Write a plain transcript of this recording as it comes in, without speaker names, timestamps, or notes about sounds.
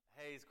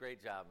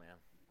Great job, man.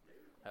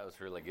 That was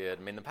really good.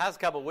 I mean, the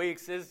past couple of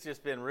weeks has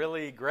just been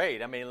really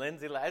great. I mean,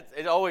 Lindsay,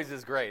 it always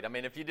is great. I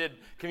mean, if you did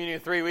communion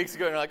 3 weeks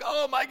ago and you're like,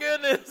 oh my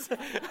goodness,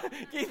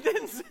 Keith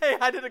didn't say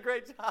I did a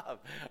great job.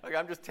 Okay,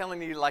 I'm just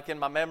telling you like in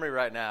my memory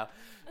right now.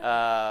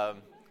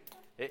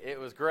 It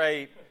was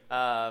great.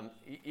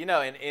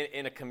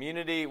 In a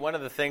community, one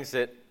of the things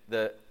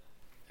that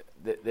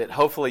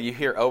hopefully you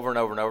hear over and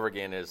over and over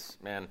again is,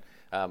 man,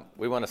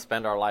 we want to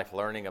spend our life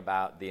learning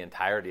about the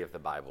entirety of the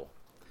Bible.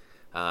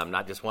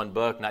 Not just one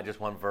book, not just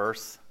one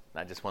verse,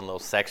 not just one little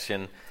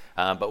section.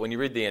 But when you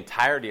read the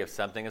entirety of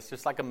something, it's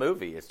just like a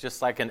movie. It's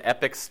just like an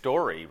epic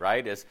story,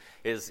 right? Is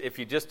if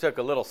you just took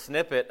a little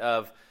snippet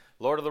of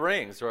Lord of the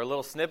Rings or a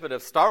little snippet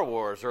of Star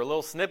Wars or a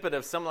little snippet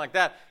of something like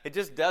that, it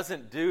just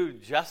doesn't do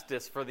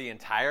justice for the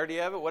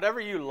entirety of it. Whatever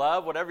you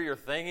love, whatever your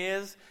thing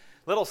is,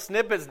 little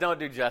snippets don't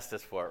do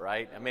justice for it,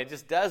 right? I mean, it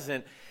just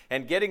doesn't.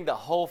 And getting the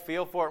whole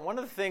feel for it, one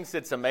of the things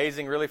that's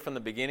amazing really from the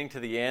beginning to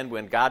the end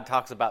when God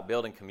talks about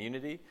building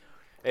community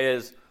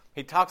is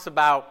he talks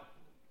about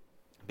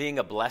being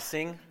a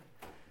blessing,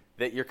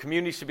 that your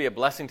community should be a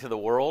blessing to the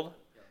world,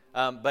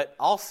 but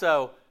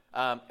also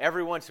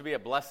everyone should be a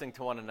blessing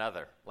to one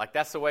another. Like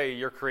that's the way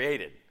you're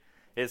created,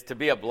 is to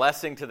be a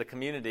blessing to the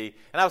community.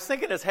 And I was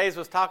thinking as Hayes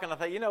was talking, I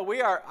thought,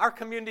 our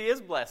community is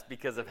blessed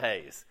because of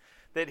Hayes.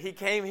 That he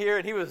came here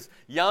and he was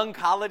a young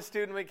college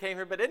student when he came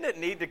here, but isn't it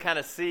neat to kind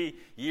of see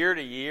year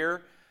to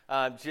year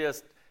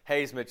just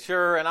Hayes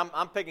mature? And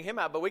I'm picking him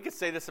out, but we could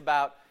say this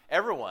about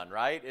everyone,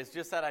 right? It's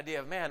just that idea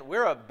of, man,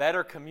 we're a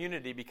better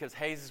community because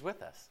Hayes is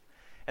with us.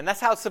 And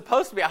that's how it's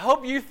supposed to be. I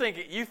hope you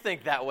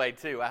think that way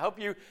too. I hope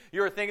you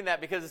are thinking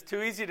that, because it's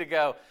too easy to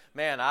go,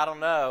 man, I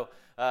don't know,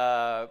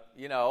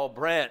 old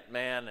Brent,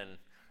 man, and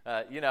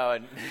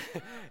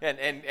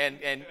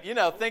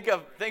think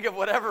of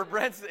whatever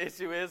Brent's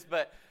issue is.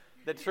 But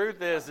the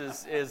truth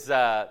is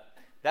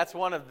that's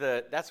one of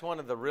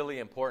the really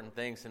important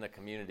things in a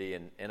community,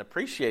 and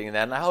appreciating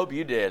that. And I hope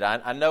you did.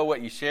 I know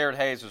what you shared,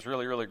 Hayes, was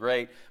really, really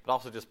great, but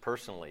also just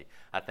personally,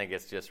 I think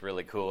it's just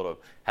really cool to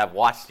have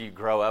watched you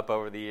grow up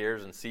over the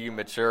years and see you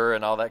mature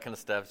and all that kind of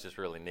stuff. It's just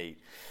really neat.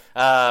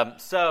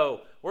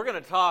 So we're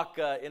going to talk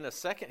in a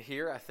second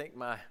here. I think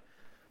my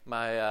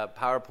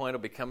PowerPoint will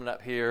be coming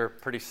up here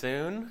pretty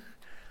soon.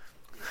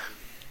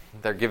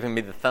 They're giving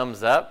me the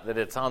thumbs up that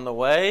it's on the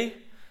way.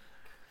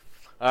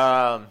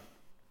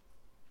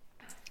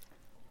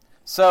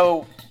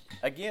 So,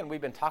 again,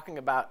 we've been talking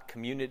about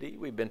community.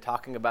 We've been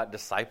talking about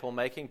disciple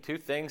making, two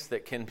things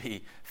that can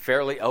be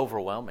fairly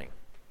overwhelming.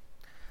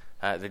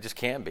 They just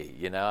can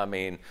be,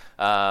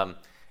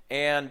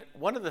 and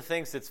one of the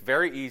things that's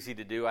very easy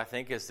to do, I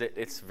think, is that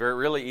it's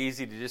really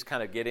easy to just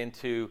kind of get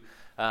into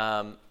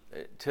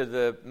to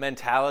the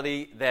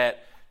mentality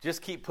that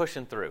just keep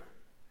pushing through.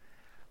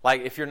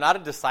 Like, if you're not a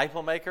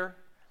disciple maker,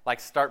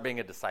 start being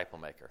a disciple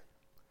maker.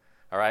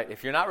 All right?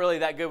 If you're not really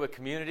that good with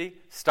community,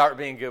 start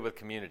being good with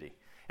community.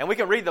 And we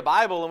can read the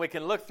Bible and we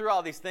can look through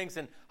all these things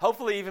and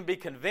hopefully even be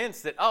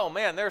convinced that, oh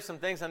man, there are some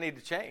things I need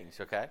to change,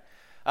 okay?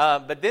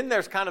 But then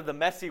there's kind of the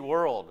messy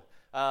world.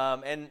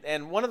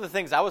 And one of the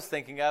things I was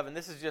thinking of, and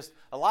this is just,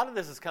 a lot of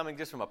this is coming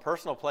just from a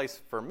personal place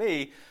for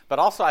me, but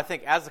also I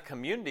think as a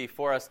community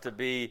for us to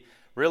be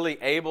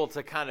really able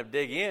to kind of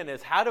dig in,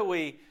 is how do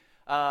we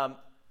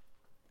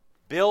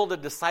build a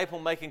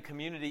disciple-making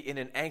community in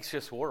an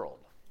anxious world?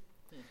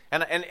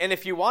 And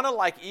if you want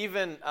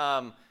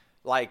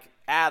to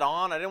add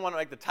on, I didn't want to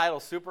make the title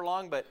super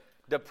long, but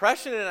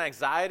depression and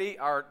anxiety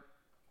are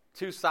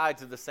two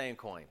sides of the same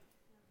coin.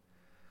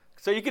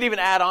 So you could even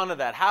add on to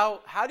that. How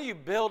do you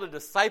build a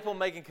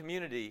disciple-making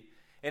community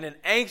in an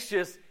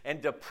anxious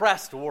and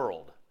depressed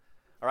world?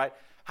 All right?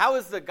 How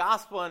is the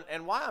gospel,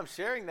 and why I'm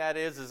sharing that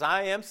is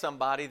I am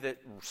somebody that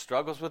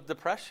struggles with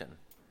depression.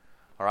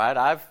 All right?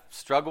 I've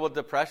struggled with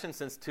depression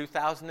since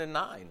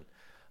 2009.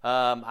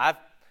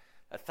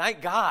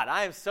 Thank God.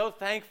 I am so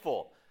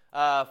thankful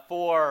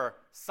for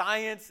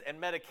science and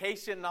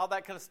medication and all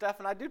that kind of stuff.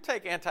 And I do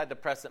take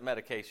antidepressant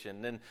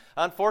medication. And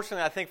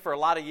unfortunately, I think for a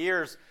lot of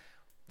years,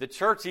 the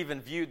church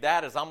even viewed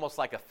that as almost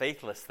like a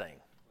faithless thing.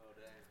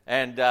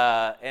 And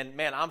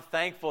man, I'm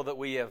thankful that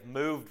we have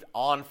moved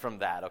on from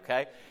that,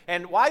 okay?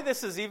 And why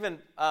this is even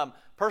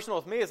personal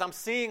with me is I'm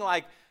seeing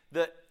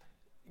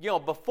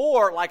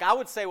before, I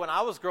would say when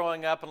I was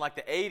growing up in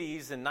the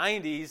 80s and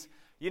 90s,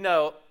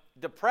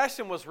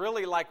 depression was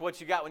really like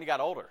what you got when you got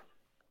older.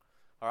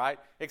 All right?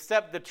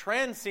 Except the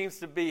trend seems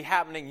to be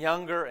happening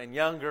younger and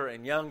younger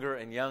and younger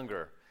and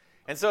younger.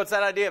 And so it's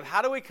that idea of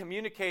how do we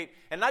communicate,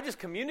 and not just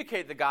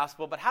communicate the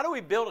gospel, but how do we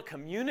build a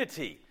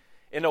community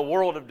in a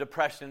world of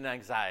depression and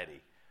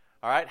anxiety?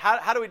 All right?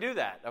 How do we do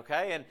that?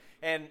 Okay?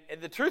 And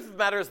the truth of the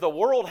matter is the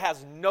world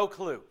has no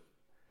clue.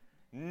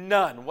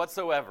 None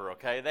whatsoever,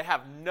 okay? They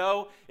have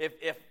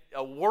if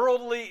a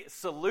worldly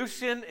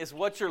solution is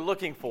what you're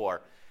looking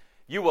for,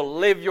 you will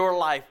live your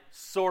life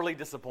sorely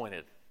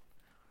disappointed.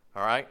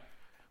 All right?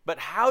 But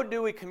how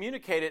do we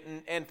communicate it?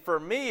 And for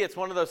me, it's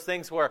one of those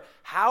things where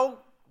how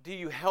do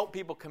you help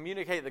people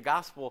communicate the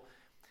gospel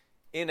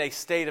in a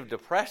state of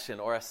depression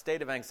or a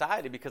state of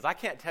anxiety, because I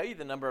can't tell you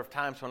the number of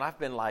times when I've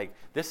been like,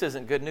 this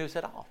isn't good news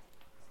at all.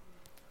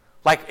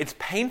 Like, it's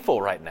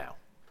painful right now.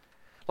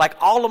 Like,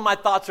 all of my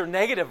thoughts are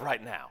negative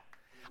right now.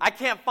 I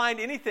can't find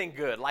anything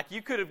good. Like,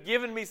 you could have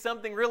given me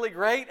something really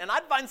great, and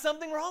I'd find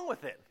something wrong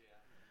with it.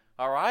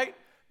 All right?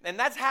 And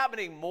that's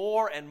happening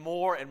more and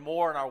more and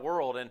more in our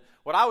world. And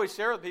what I always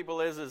share with people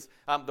is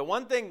the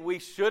one thing we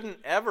shouldn't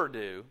ever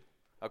do,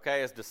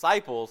 okay, as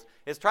disciples,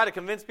 is try to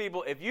convince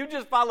people, if you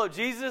just follow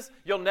Jesus,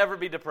 you'll never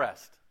be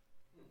depressed.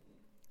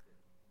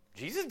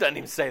 Jesus doesn't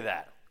even say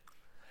that.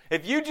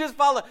 If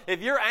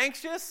you're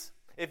anxious,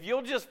 if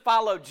you'll just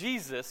follow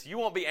Jesus, you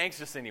won't be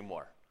anxious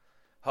anymore.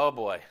 Oh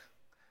boy,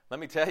 let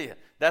me tell you,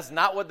 that's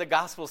not what the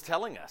gospel's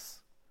telling us,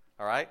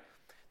 all right?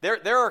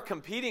 There are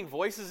competing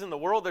voices in the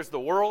world. There's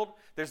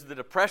the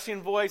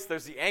depression voice,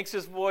 there's the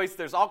anxious voice,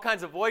 there's all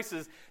kinds of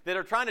voices that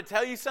are trying to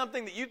tell you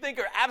something that you think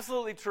are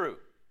absolutely true.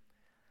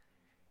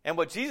 And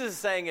what Jesus is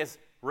saying is,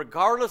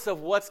 regardless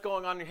of what's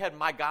going on in your head,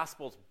 my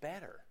gospel's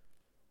better.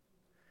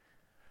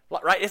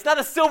 Right? It's not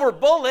a silver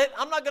bullet.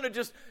 I'm not going to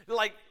just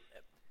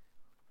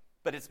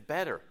but it's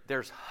better.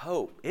 There's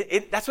hope.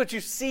 That's what you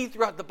see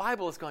throughout the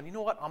Bible. It's going, you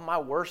know what? On my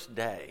worst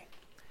day,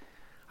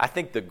 I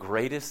think the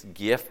greatest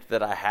gift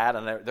that I had,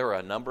 and there were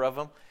a number of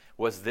them,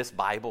 was this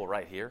Bible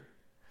right here.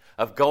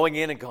 Of going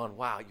in and going,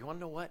 wow, you want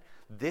to know what?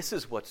 This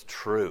is what's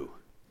true.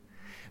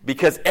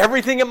 Because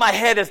everything in my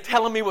head is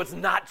telling me what's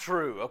not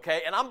true,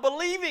 okay? And I'm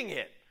believing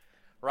it,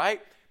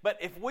 right? But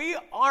if we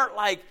aren't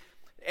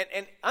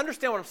and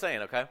understand what I'm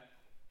saying, okay?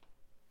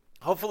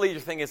 Hopefully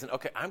your thing isn't,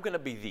 okay, I'm going to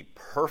be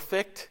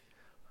perfect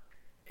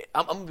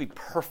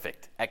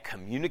at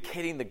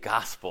communicating the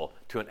gospel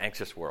to an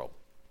anxious world,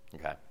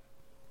 okay?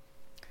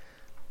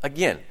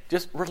 Again,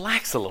 just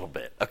relax a little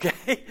bit,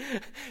 okay?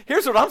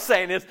 Here's what I'm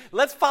saying is,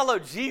 let's follow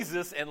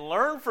Jesus and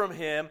learn from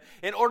him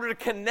in order to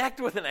connect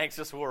with an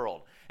anxious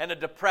world and a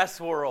depressed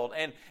world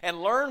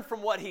and learn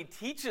from what he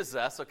teaches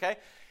us, okay?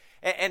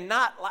 And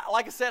not,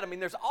 like I said, I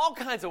mean, there's all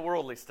kinds of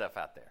worldly stuff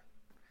out there.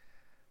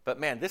 But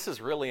man, this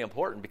is really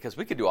important because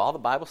we could do all the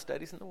Bible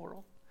studies in the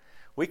world.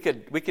 We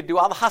could do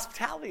all the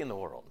hospitality in the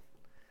world.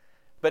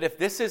 But if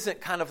this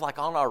isn't kind of like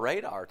on our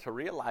radar to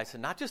realize,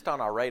 and not just on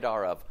our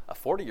radar of a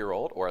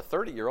 40-year-old or a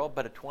 30-year-old,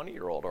 but a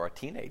 20-year-old or a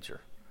teenager,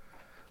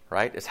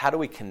 right? Is how do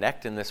we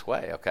connect in this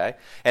way, okay?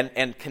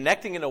 And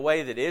connecting in a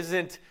way that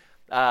isn't,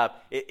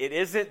 it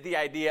isn't the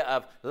idea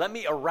of, let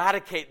me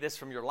eradicate this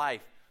from your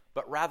life,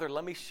 but rather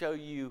let me show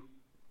you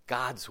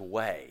God's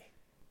way,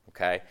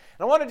 okay? And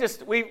I want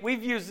to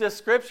we've used this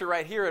scripture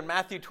right here in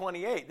Matthew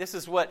 28. This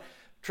is what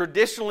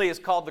traditionally is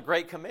called the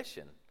Great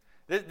Commission.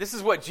 This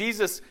is what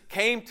Jesus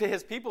came to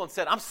his people and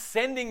said, I'm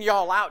sending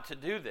y'all out to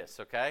do this,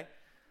 okay?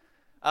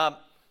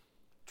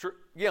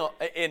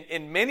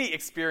 In many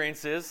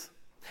experiences,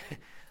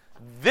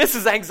 this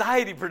is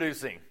anxiety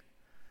producing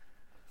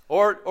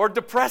or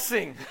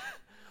depressing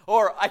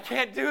or I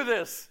can't do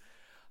this.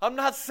 I'm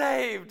not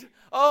saved.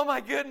 Oh my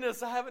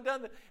goodness, I haven't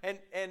done that.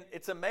 And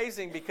it's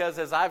amazing because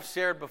as I've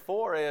shared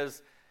before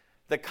is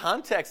the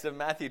context of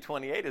Matthew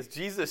 28 is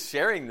Jesus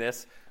sharing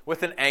this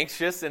with an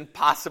anxious and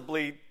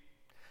possibly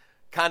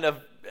kind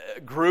of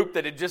group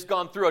that had just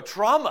gone through a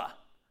trauma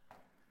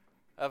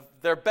of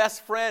their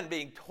best friend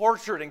being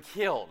tortured and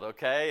killed,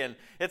 okay? And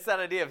it's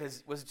that idea of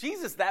was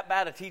Jesus that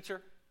bad a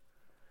teacher?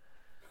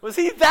 Was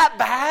he that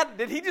bad?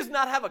 Did he just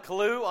not have a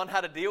clue on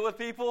how to deal with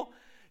people?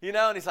 You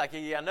know, and he's like,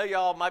 yeah, I know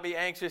y'all might be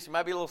anxious, you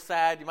might be a little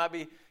sad, you might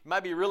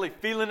be really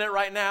feeling it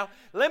right now.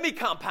 Let me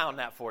compound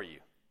that for you.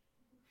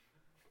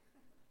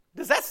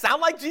 Does that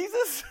sound like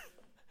Jesus?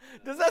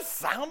 Does that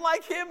sound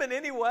like him in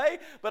any way?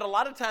 But a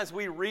lot of times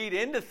we read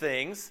into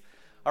things,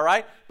 all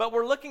right? But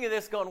we're looking at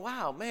this going,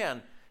 wow,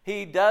 man,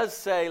 he does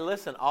say,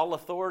 listen, all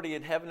authority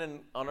in heaven and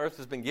on earth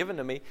has been given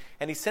to me.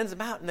 And he sends them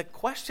out. And the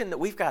question that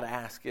we've got to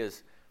ask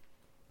is,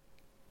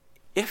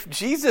 if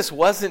Jesus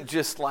wasn't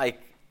just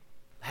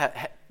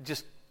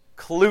just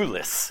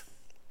clueless,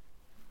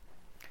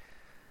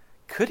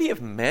 could he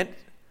have meant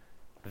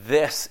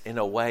this in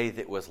a way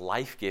that was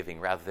life-giving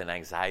rather than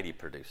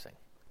anxiety-producing?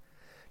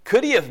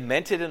 Could he have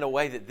meant it in a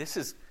way that this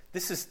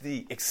is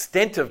the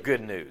extent of good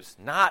news,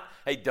 not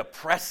a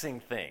depressing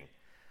thing?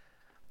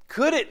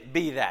 Could it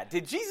be that?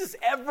 Did Jesus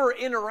ever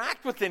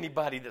interact with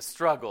anybody that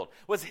struggled?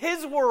 Was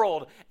his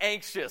world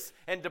anxious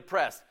and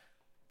depressed?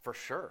 For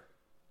sure.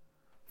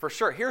 For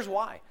sure. Here's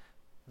why.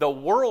 The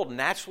world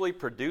naturally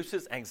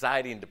produces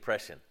anxiety and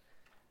depression.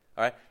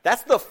 All right?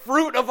 That's the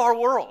fruit of our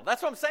world.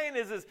 That's what I'm saying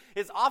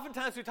is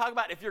oftentimes we talk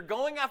about if you're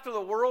going after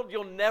the world,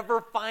 you'll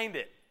never find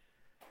it.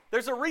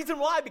 There's a reason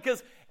why,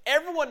 because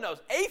everyone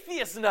knows,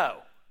 atheists know,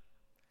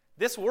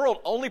 this world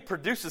only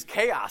produces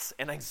chaos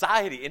and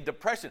anxiety and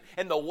depression.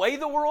 And the way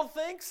the world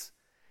thinks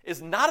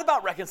is not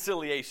about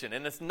reconciliation,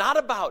 and it's not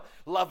about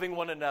loving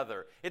one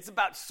another. It's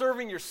about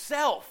serving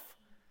yourself.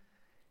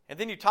 And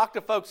then you talk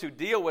to folks who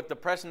deal with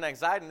depression and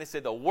anxiety, and they say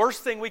the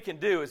worst thing we can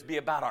do is be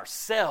about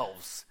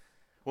ourselves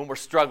when we're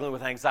struggling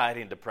with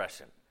anxiety and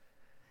depression,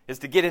 is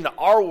to get into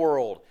our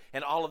world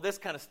and all of this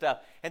kind of stuff.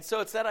 And so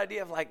it's that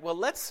idea of well,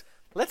 let's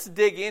let's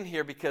dig in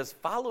here, because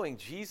following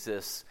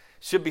Jesus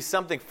should be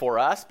something for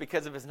us,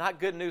 because if it's not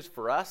good news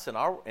for us in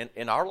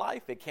our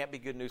life, it can't be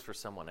good news for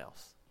someone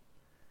else.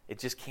 It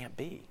just can't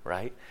be,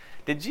 right?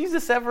 Did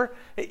Jesus ever,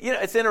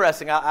 it's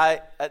interesting.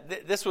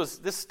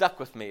 This stuck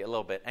with me a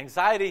little bit.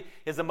 Anxiety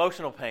is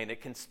emotional pain. It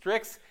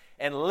constricts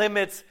and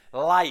limits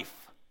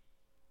life.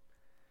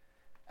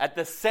 At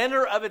the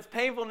center of its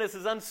painfulness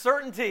is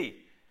uncertainty.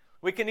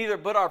 We can neither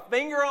put our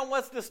finger on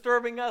what's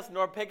disturbing us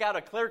nor pick out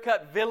a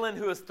clear-cut villain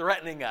who is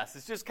threatening us.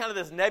 It's just kind of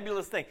this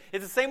nebulous thing.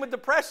 It's the same with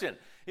depression.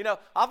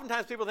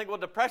 Oftentimes people think, well,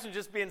 depression is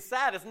just being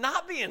sad. It's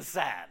not being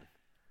sad.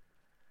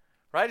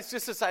 Right? It's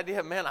just this idea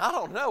of, man, I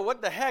don't know.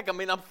 What the heck? I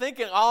mean, I'm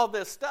thinking all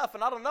this stuff,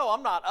 and I don't know.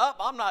 I'm not up.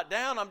 I'm not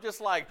down. I'm just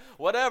like,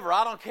 whatever.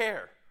 I don't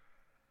care.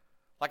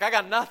 Like, I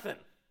got nothing.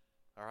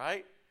 All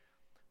right?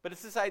 But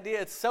it's this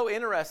idea. It's so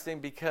interesting,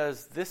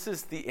 because this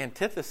is the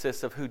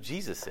antithesis of who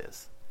Jesus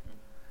is.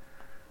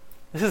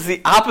 This is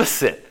the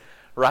opposite,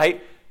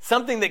 right?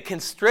 Something that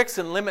constricts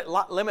and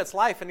limits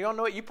life. And you all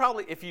know it. You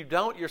probably, if you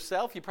don't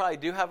yourself, you probably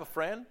do have a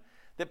friend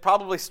that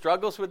probably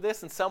struggles with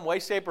this in some way,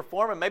 shape, or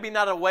form, and maybe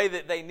not a way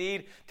that they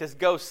need to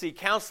go see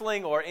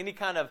counseling or any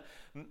kind of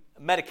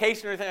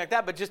medication or anything like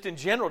that, but just in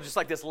general, just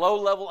like this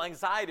low-level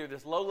anxiety or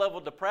this low-level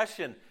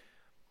depression.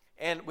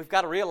 And we've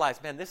got to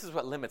realize, man, this is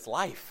what limits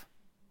life.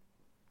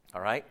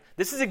 All right?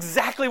 This is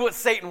exactly what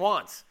Satan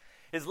wants,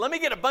 is let me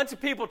get a bunch of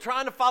people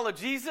trying to follow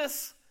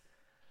Jesus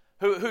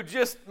who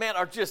just, man,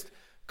 are just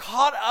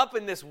caught up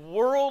in this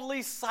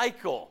worldly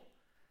cycle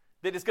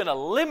that is going to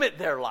limit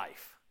their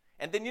life.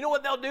 And then you know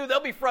what they'll do? They'll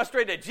be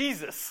frustrated at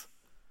Jesus.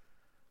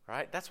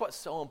 Right? That's what's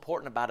so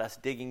important about us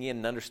digging in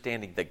and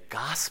understanding the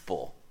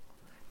gospel.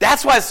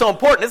 That's why it's so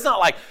important. It's not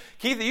like,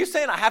 Keith, are you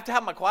saying I have to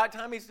have my quiet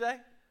time each day?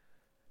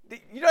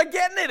 You're not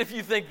getting it if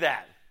you think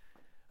that.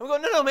 I'm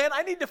going, no, man,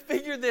 I need to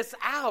figure this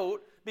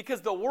out because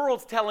the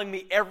world's telling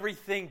me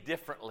everything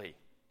differently.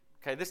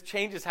 Okay, this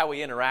changes how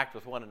we interact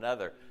with one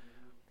another.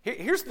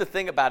 Here's the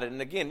thing about it,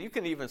 and again, you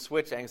can even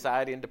switch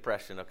anxiety and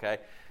depression, okay?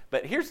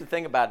 But here's the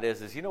thing about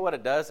it is you know what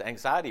it does?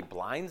 Anxiety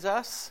blinds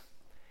us,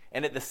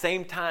 and at the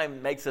same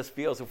time makes us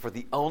feel as if we're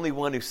the only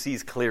one who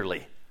sees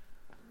clearly.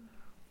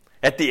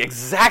 At the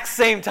exact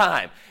same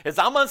time, as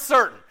I'm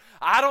uncertain,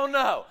 I don't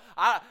know,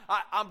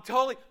 I'm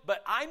totally,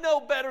 but I know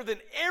better than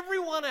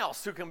everyone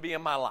else who can be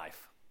in my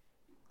life.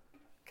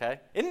 Okay?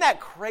 Isn't that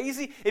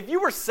crazy? If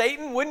you were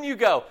Satan, wouldn't you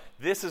go,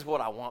 this is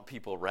what I want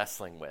people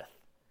wrestling with?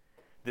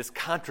 This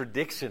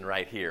contradiction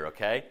right here,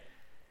 okay?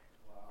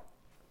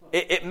 Wow.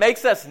 It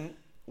makes us,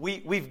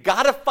 we've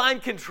got to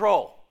find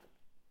control,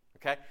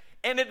 okay?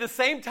 And at the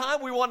same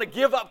time, we want to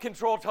give up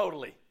control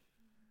totally,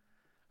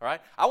 all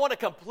right? I want to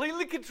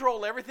completely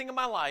control everything in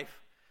my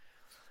life,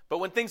 but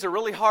when things are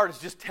really hard, it's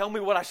just tell me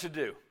what I should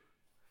do.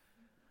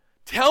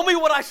 Tell me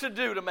what I should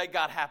do to make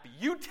God happy.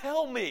 You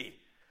tell me,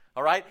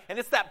 all right? And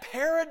it's that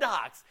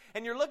paradox,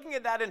 and you're looking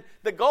at that, and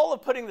the goal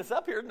of putting this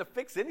up here isn't to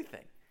fix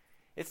anything.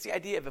 It's the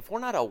idea of if we're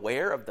not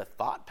aware of the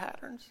thought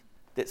patterns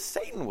that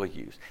Satan will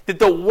use, that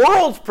the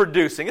world's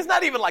producing. It's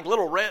not even like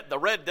the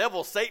red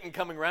devil, Satan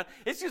coming around.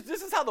 It's just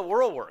this is how the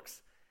world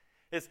works.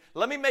 It's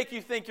let me make you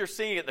think you're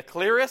seeing it the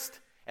clearest,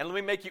 and let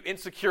me make you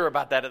insecure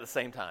about that at the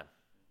same time.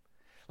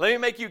 Let me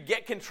make you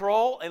get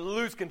control and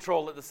lose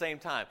control at the same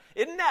time.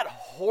 Isn't that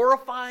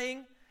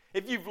horrifying?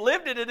 If you've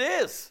lived it, it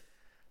is.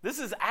 This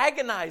is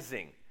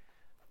agonizing.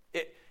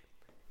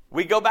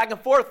 We go back and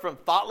forth from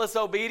thoughtless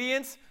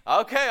obedience,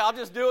 okay, I'll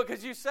just do it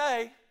because you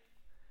say,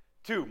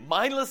 to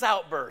mindless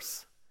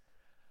outbursts.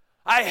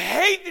 I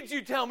hate that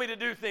you tell me to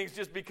do things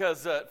just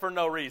because for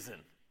no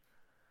reason.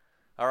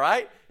 All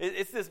right?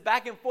 It's this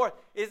back and forth.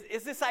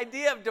 It's this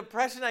idea of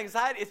depression,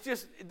 anxiety. It's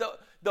just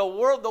the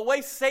world, the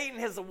way Satan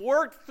has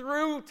worked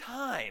through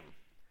time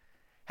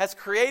has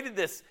created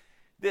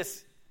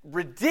this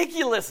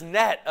ridiculous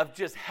net of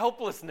just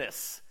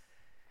helplessness.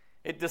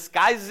 It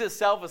disguises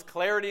itself as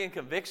clarity and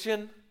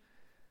conviction.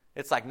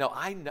 It's like, no,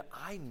 I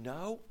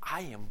know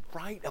I am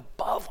right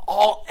above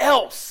all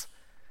else.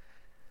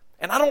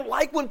 And I don't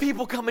like when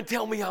people come and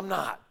tell me I'm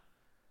not.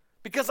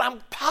 Because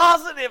I'm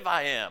positive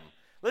I am.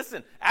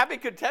 Listen, Abby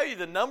could tell you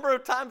the number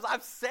of times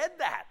I've said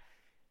that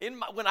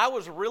when I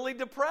was really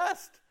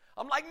depressed.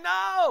 I'm like,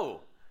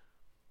 no.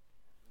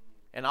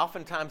 And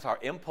oftentimes our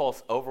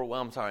impulse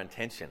overwhelms our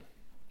intention.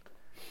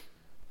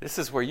 This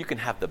is where you can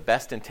have the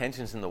best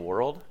intentions in the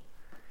world,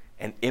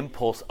 and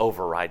impulse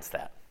overrides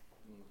that.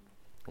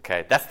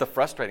 Okay, that's the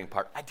frustrating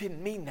part. I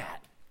didn't mean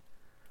that.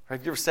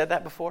 Have you ever said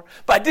that before?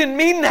 But I didn't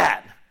mean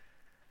that.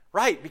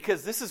 Right,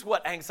 because this is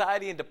what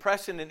anxiety and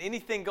depression and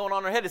anything going on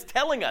in our head is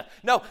telling us.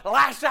 No,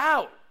 lash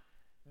out.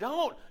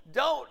 Don't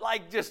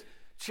like just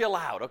chill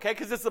out, okay?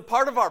 Because it's a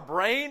part of our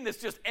brain that's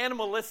just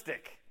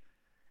animalistic.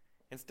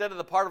 Instead of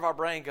the part of our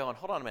brain going,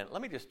 hold on a minute,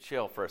 let me just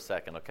chill for a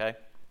second, okay?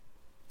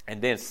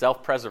 And then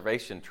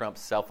self-preservation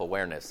trumps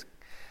self-awareness.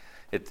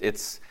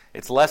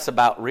 It's less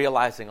about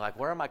realizing, like,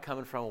 where am I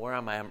coming from? Where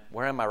am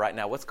I right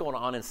now? What's going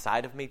on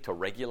inside of me to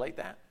regulate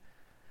that?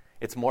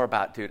 It's more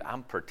about, dude,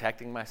 I'm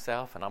protecting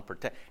myself, and I'm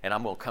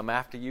going to come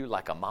after you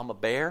like a mama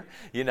bear,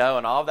 and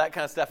all that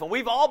kind of stuff. And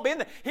we've all been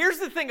there. Here's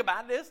the thing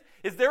about this,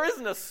 is there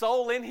isn't a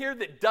soul in here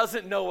that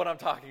doesn't know what I'm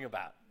talking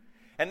about.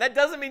 And that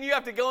doesn't mean you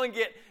have to go and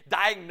get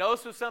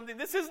diagnosed with something.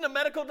 This isn't a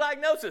medical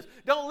diagnosis.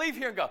 Don't leave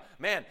here and go,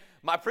 man,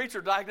 my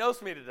preacher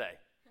diagnosed me today.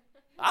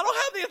 I don't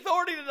have the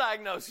authority to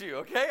diagnose you,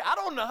 okay? I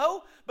don't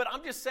know, but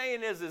I'm just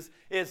saying is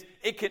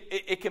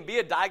it can be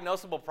a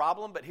diagnosable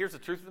problem, but here's the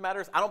truth of the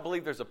matter is I don't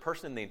believe there's a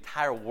person in the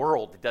entire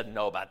world that doesn't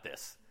know about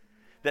this,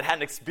 that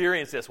hadn't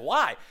experienced this.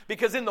 Why?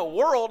 Because in the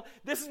world,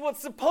 this is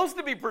what's supposed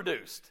to be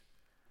produced.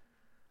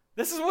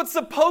 This is what's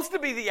supposed to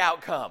be the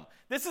outcome.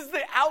 This is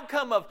the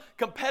outcome of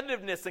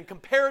competitiveness and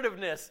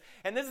comparativeness,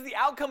 and this is the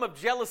outcome of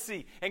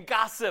jealousy and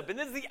gossip, and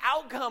this is the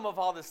outcome of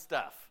all this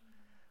stuff.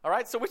 All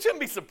right, so we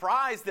shouldn't be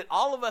surprised that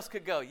all of us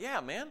could go,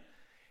 yeah, man.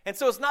 And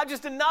so it's not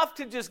just enough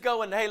to just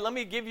go and, hey, let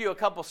me give you a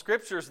couple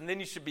scriptures and then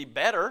you should be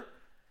better.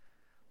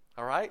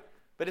 All right,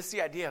 but it's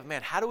the idea of,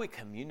 man, how do we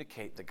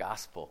communicate the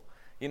gospel?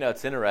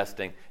 It's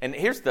interesting. And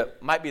here's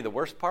might be the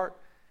worst part.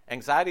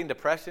 Anxiety and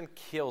depression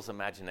kills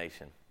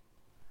imagination.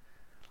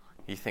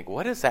 You think,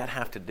 what does that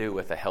have to do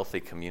with a healthy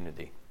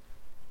community?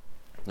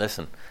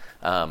 Listen,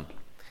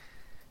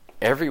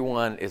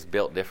 everyone is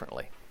built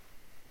differently.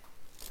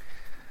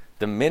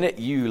 The minute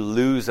you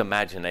lose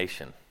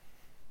imagination,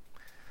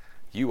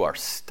 you are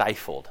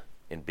stifled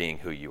in being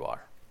who you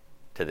are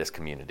to this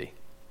community.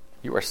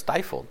 You are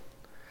stifled.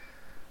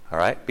 All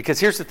right? Because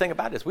here's the thing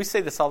about this. We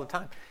say this all the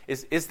time.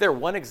 Is there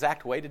one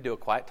exact way to do a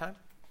quiet time?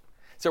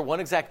 Is there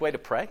one exact way to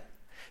pray?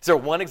 Is there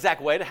one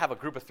exact way to have a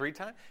group of 3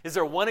 time? Is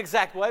there one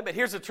exact way? But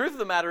here's the truth of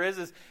the matter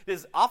is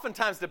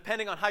oftentimes,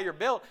 depending on how you're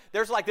built,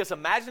 there's like this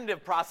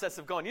imaginative process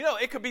of going,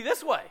 it could be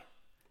this way.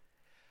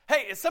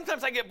 Hey,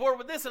 sometimes I get bored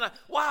with this, and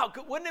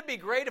wouldn't it be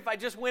great if I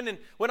just went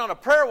on a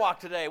prayer walk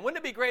today? Wouldn't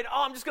it be great?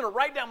 Oh, I'm just going to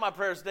write down my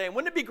prayers today. And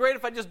wouldn't it be great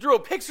if I just drew a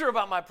picture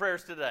about my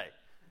prayers today?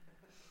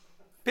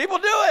 People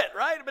do it,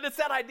 right? But it's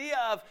that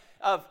idea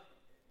of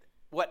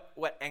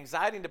what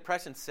anxiety and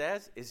depression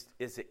says is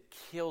it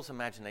kills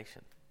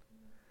imagination.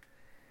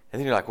 And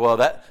then you're like, well,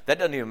 that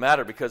doesn't even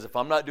matter because if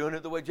I'm not doing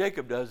it the way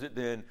Jacob does it,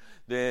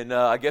 then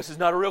I guess it's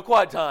not a real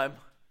quiet time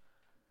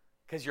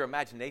because your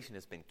imagination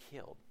has been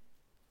killed.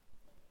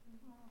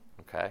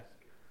 Okay?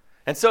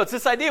 And so it's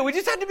this idea, we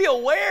just have to be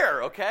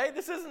aware, okay?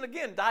 This isn't,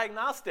 again,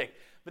 diagnostic.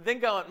 But then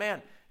going,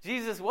 man,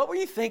 Jesus, what were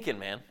you thinking,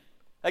 man?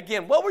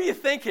 Again, what were you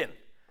thinking?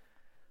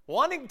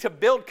 Wanting to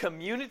build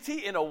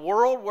community in a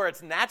world where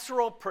its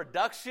natural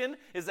production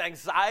is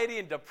anxiety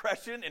and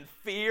depression and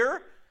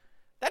fear?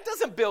 That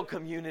doesn't build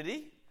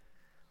community.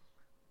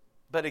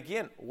 But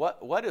again,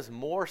 what is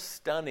more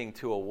stunning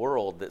to a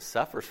world that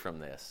suffers from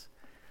this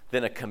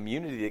than a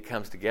community that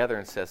comes together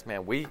and says,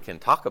 man, we can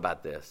talk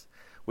about this.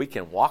 We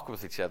can walk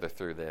with each other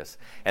through this.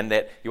 And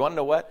that, you want to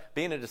know what?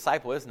 Being a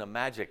disciple isn't a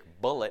magic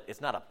bullet. It's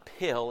not a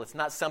pill. It's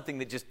not something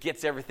that just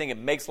gets everything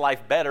and makes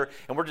life better.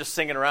 And we're just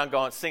singing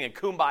around singing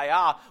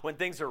Kumbaya when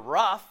things are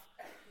rough.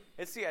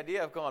 It's the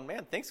idea of going,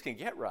 man, things can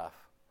get rough.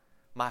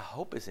 My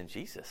hope is in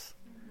Jesus.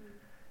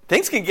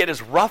 Things can get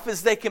as rough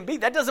as they can be.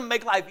 That doesn't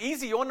make life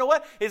easy. You want to know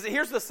what?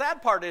 Here's the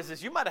sad part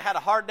is you might have had a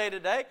hard day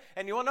today,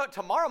 and you want to know what?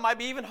 Tomorrow might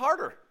be even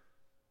harder.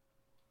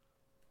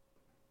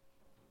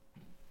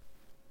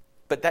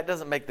 But that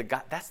doesn't make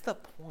that's the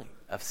point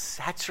of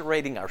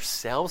saturating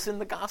ourselves in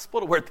the gospel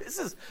to where this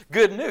is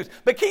good news.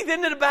 But Keith,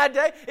 isn't it a bad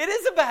day? It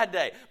is a bad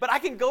day. But I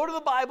can go to the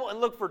Bible and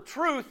look for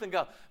truth and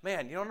go,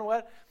 man, you don't know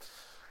what?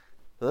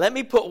 Let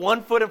me put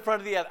one foot in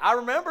front of the other. I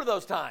remember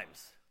those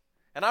times.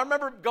 And I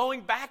remember going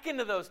back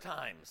into those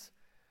times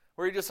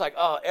where you're just like,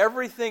 oh,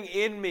 everything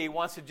in me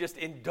wants to just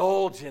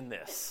indulge in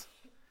this.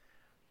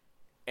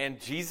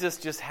 And Jesus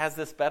just has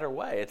this better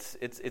way.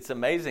 It's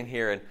amazing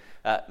here in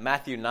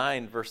Matthew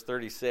 9, verse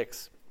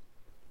 36.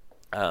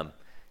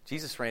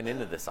 Jesus ran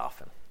into this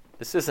often.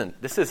 This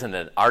isn't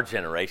an our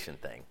generation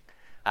thing.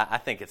 I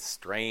think it's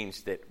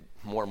strange that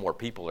more and more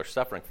people are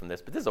suffering from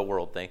this, but this is a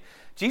world thing.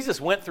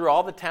 Jesus went through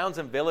all the towns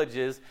and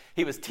villages.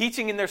 He was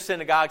teaching in their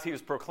synagogues. He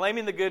was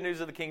proclaiming the good news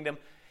of the kingdom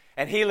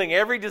and healing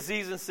every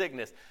disease and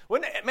sickness.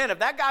 Man, if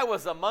that guy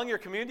was among your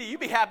community,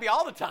 you'd be happy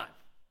all the time.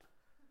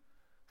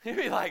 You'd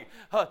be like,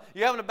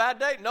 you having a bad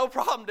day? No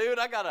problem, dude.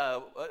 I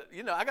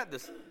got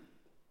this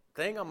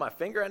thing on my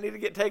finger I need to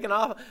get taken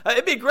off.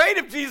 It'd be great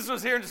if Jesus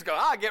was here and just go,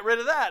 get rid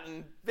of that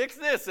and fix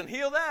this and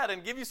heal that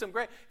and give you some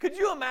great. Could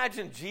you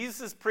imagine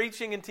Jesus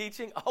preaching and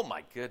teaching? Oh,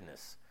 my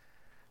goodness.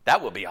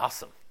 That would be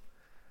awesome.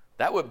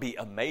 That would be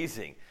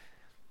amazing.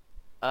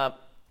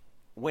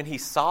 When he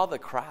saw the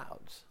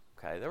crowds,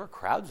 okay, there were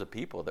crowds of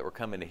people that were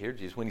coming to hear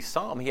Jesus. When he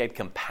saw them, he had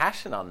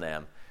compassion on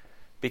them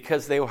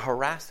because they were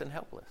harassed and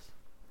helpless.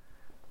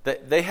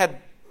 They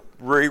had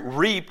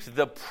reaped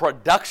the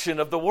production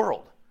of the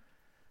world.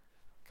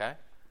 Okay?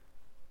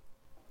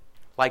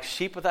 Like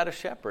sheep without a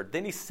shepherd.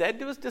 Then he said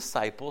to his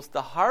disciples,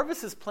 the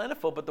harvest is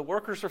plentiful, but the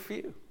workers are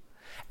few.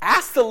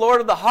 Ask the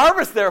Lord of the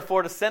harvest,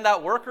 therefore, to send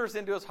out workers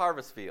into his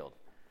harvest field.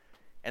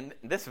 And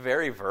this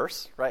very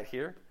verse right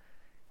here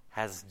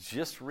has,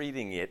 just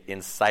reading it,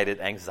 incited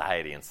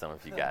anxiety in some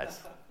of you guys.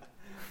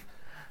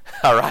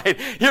 All right?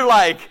 You're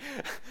like,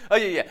 oh,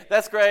 yeah,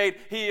 that's great.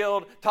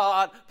 Healed,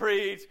 taught,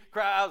 preached,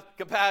 crowds,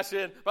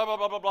 compassion, blah, blah,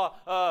 blah, blah, blah.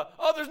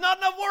 Oh, there's not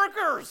enough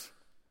workers.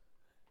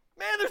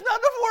 Man, there's not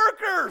enough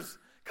workers.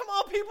 Come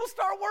on, people,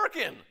 start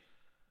working.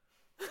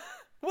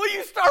 Will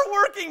you start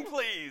working,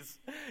 please?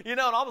 And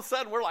all of a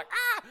sudden we're like,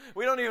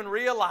 we don't even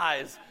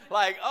realize.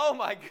 Like, oh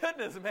my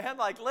goodness, man.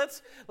 Like,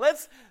 let's.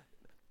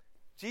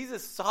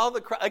 Jesus saw the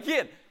crowd.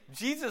 Again,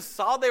 Jesus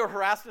saw they were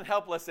harassed and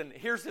helpless, and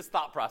here's his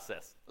thought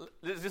process.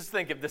 Just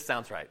think if this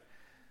sounds right.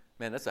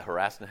 Man, that's a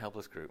harassed and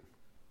helpless group.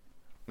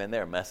 Man,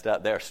 they're messed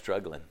up. They're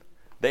struggling.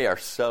 They are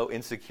so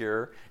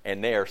insecure,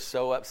 and they are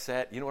so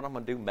upset. You know what I'm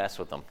going to do? Mess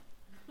with them.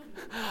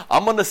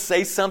 I'm going to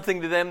say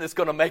something to them that's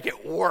going to make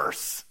it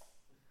worse.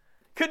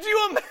 Could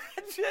you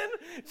imagine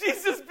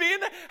Jesus being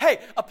there? Hey,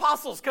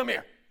 apostles, come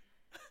here.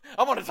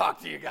 I want to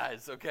talk to you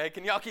guys, okay?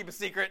 Can y'all keep a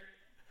secret?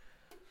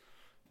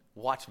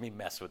 Watch me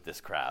mess with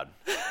this crowd.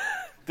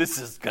 This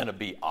is going to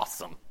be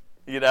awesome,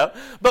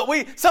 But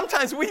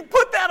sometimes we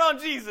put that on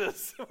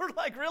Jesus. We're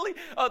like, really?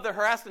 Oh, they're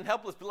harassed and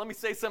helpless, but let me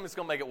say something that's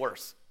going to make it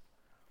worse.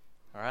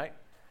 All right?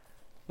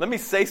 Let me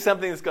say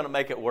something that's going to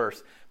make it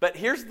worse. But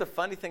here's the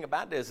funny thing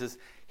about this is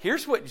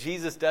here's what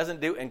Jesus doesn't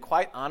do, and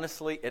quite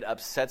honestly, it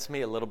upsets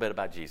me a little bit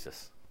about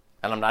Jesus.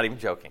 And I'm not even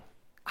joking.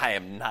 I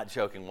am not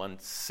joking one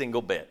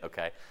single bit,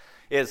 okay?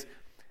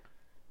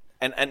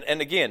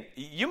 And again,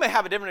 you may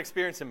have a different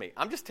experience than me.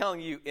 I'm just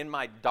telling you, in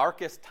my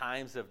darkest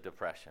times of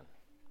depression,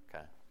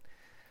 okay,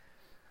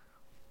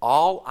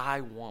 all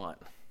I want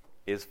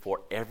is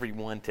for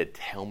everyone to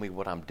tell me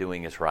what I'm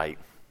doing is right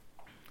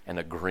and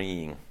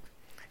agreeing.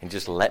 And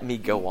just let me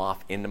go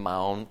off into my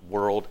own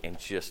world and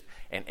just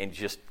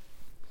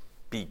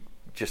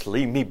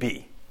leave me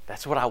be.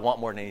 That's what I want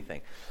more than anything.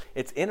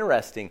 It's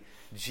interesting,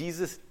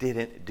 Jesus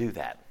didn't do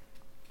that.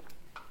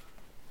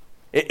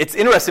 It's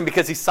interesting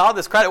because he saw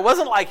this crowd. It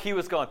wasn't like he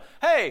was going,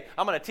 hey,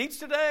 I'm going to teach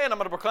today and I'm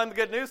going to proclaim the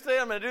good news today.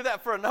 I'm going to do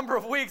that for a number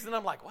of weeks. And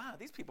I'm like, wow,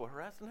 these people are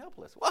harassed and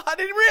helpless. Well, I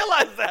didn't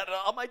realize that in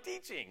all my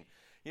teaching.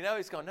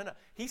 He's going, no.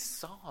 He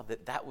saw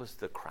that was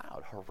the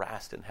crowd,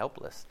 harassed and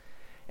helpless.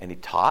 And he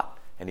taught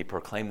and he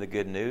proclaimed the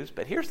good news.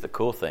 But here's the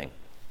cool thing.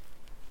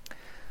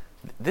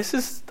 This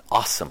is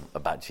awesome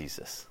about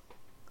Jesus.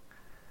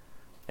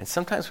 And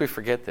sometimes we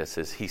forget this,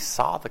 is he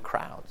saw the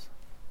crowds.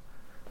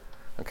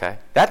 Okay?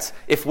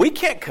 If we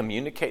can't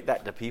communicate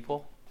that to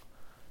people,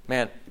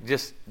 man,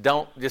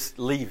 don't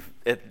leave.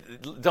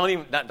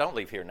 Don't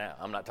leave here now.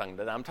 I'm not talking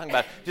about that. I'm talking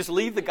about just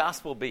leave the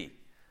gospel be.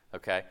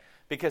 Okay?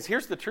 Because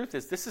here's the truth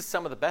is this is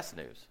some of the best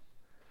news.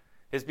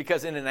 Is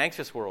because in an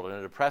anxious world, in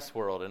a depressed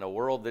world, in a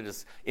world that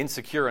is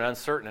insecure and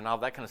uncertain and all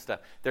that kind of stuff,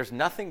 there's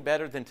nothing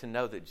better than to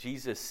know that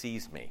Jesus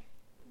sees me.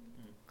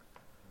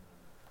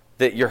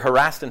 That you're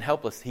harassed and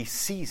helpless, he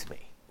sees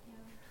me.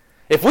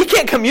 If we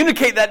can't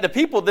communicate that to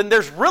people, then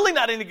there's really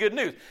not any good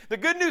news. The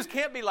good news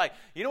can't be like,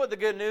 you know what the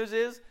good news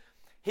is?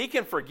 He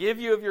can forgive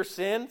you of your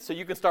sin so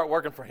you can start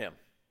working for him.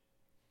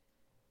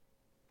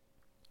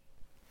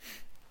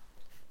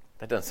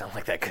 That doesn't sound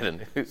like that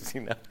good of news,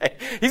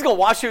 He's going to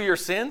wash you of your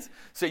sins,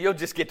 so you'll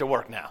just get to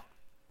work now.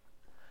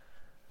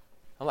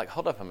 I'm like,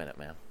 hold up a minute,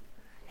 man.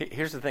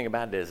 Here's the thing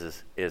about it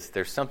is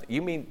there's something.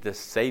 You mean the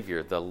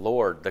Savior, the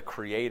Lord, the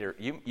Creator.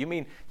 You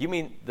mean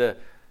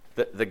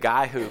the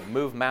guy who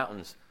moved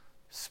mountains,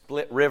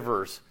 split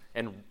rivers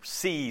and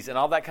seas and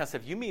all that kind of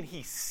stuff. You mean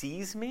he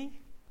sees me?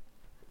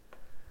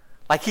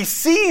 Like he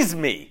sees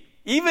me,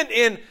 even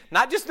in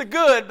not just the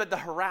good, but the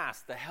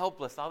harassed, the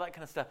helpless, all that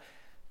kind of stuff.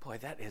 Boy,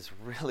 that is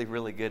really,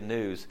 really good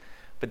news.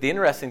 But the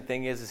interesting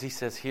thing is he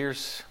says,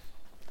 here's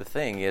the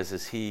thing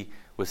is he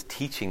was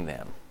teaching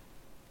them.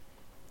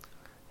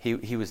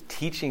 He was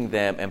teaching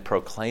them and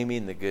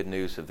proclaiming the good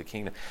news of the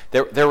kingdom.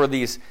 There were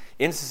these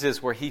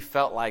instances where he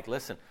felt like,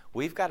 listen,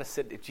 we've got to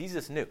sit,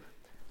 Jesus knew,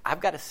 I've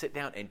got to sit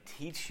down and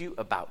teach you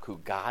about who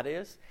God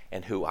is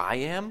and who I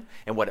am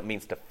and what it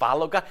means to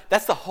follow God.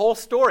 That's the whole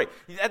story.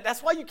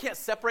 That's why you can't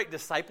separate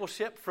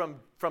discipleship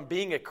from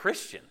being a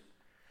Christian.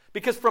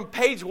 Because from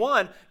page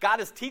 1, God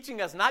is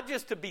teaching us not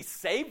just to be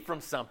saved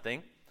from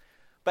something,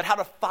 but how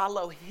to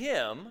follow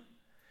him,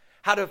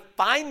 how to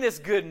find this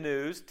good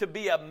news, to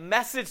be a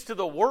message to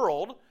the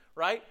world,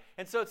 right?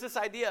 And so it's this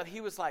idea of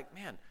he was like,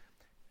 man,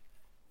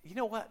 you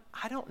know what?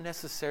 I don't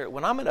necessarily,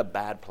 when I'm in a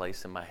bad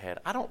place in my head,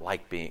 I don't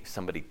like being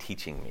somebody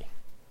teaching me.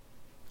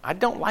 I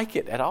don't like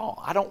it at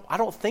all. I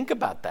don't think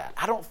about that.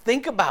 I don't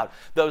think about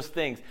those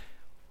things.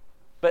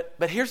 But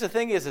here's the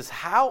thing is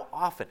how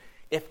often,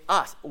 if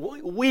us,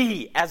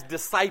 we as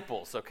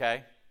disciples,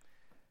 okay,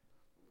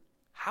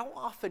 how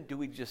often do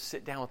we just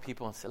sit down with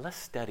people and say, let's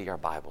study our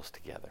Bibles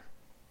together?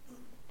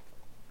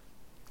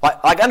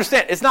 Like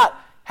understand, it's not,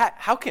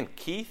 how can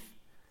Keith,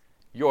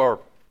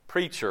 your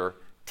preacher,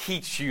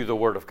 teach you the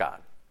Word of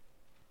God?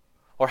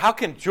 Or how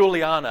can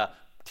Juliana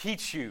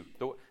teach you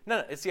the Word?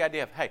 No, it's the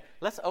idea of, hey,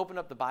 let's open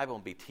up the Bible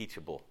and be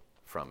teachable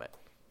from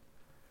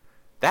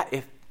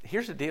it.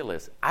 Here's the deal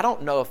is, I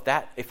don't know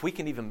if we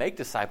can even make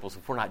disciples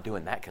if we're not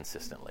doing that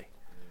consistently.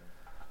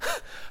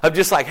 I'm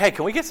just like, hey,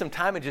 can we get some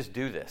time and just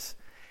do this?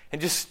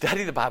 And just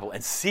study the Bible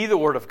and see the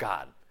Word of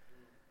God.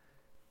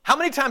 How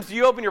many times do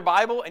you open your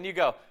Bible and you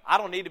go, I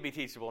don't need to be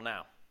teachable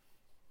now?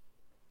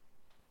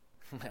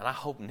 Man, I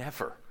hope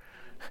never.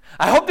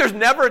 I hope there's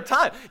never a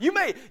time. You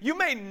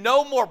may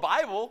know more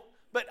Bible,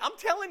 but I'm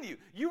telling you,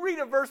 you read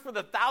a verse for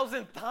the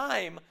 1,000th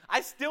time,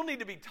 I still need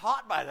to be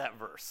taught by that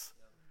verse.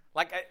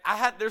 Like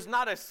there's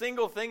not a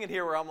single thing in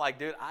here where I'm like,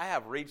 dude, I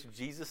have reached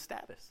Jesus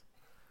status.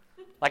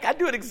 Like I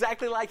do it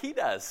exactly like he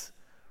does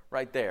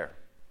right there.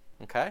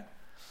 Okay?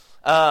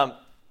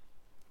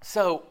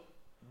 So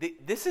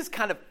this is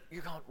kind of,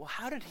 you're going, well,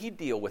 how did he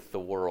deal with the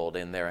world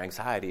and their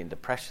anxiety and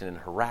depression and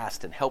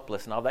harassed and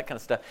helpless and all that kind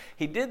of stuff?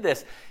 He did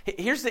this.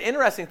 Here's the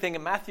interesting thing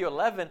in Matthew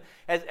 11,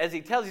 as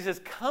he tells, he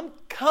says,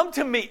 come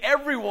to me,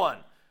 everyone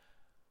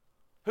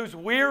who's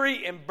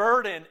weary and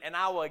burdened, and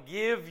I will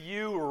give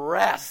you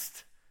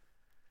rest.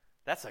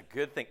 That's a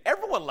good thing.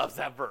 Everyone loves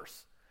that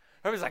verse.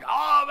 Everybody's like,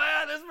 oh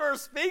man, this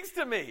verse speaks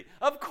to me.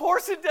 Of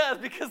course it does,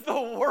 because the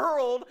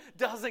world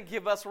doesn't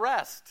give us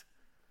rest.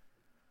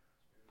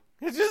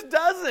 It just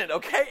doesn't,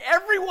 okay?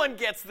 Everyone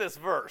gets this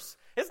verse.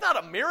 It's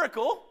not a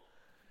miracle.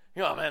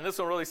 Oh man, this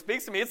one really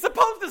speaks to me. It's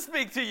supposed to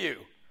speak to you.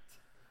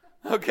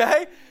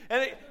 Okay?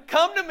 And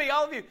come to me,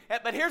 all of you.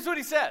 But here's what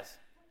he says.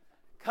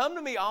 Come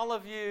to me, all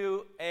of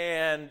you,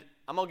 and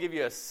I'm going to give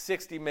you a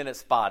 60-minute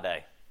spa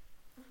day.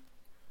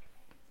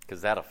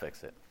 Because that'll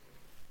fix it.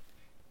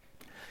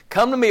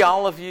 Come to me,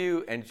 all of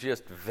you, and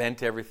just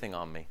vent everything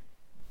on me.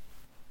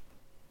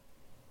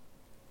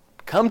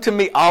 Come to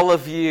me, all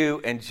of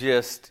you, and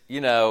just,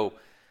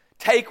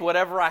 take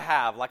whatever I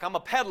have. Like I'm a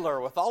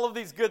peddler with all of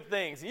these good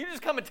things. And you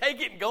just come and take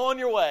it and go on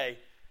your way.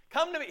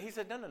 Come to me. He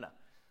said, no.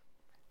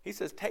 He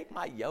says, take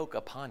my yoke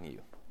upon you.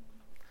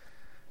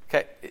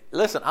 Okay,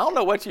 listen, I don't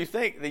know what you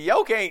think. The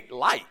yoke ain't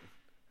light.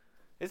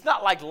 It's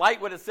not like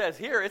light what it says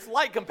here. It's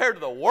light compared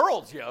to the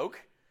world's yoke.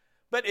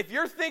 But if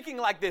you're thinking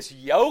like this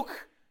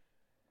yoke,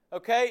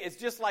 okay, it's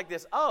just like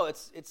this. Oh,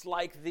 it's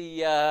like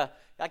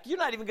like you're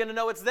not even going to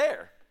know it's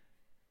there.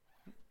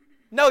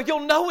 No,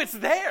 you'll know it's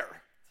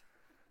there,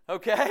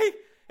 okay?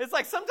 It's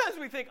like sometimes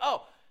we think,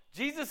 oh,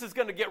 Jesus is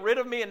going to get rid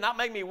of me and not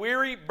make me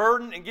weary,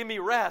 burdened, and give me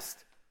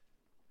rest.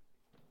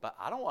 But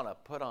I don't want to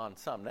put on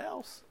something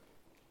else.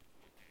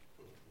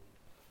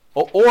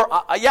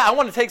 I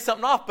want to take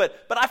something off, but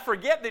I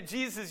forget that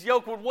Jesus'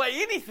 yoke would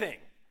weigh anything.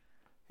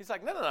 He's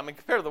like, no, I mean,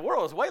 compared to the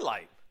world, it's way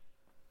light.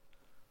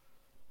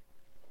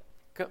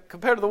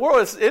 Compared to the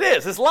world,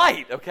 it's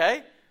light,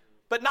 okay?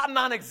 But not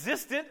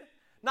non-existent.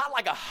 Not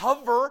like a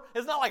hover.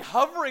 It's not like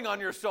hovering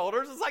on your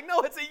shoulders. It's like, no,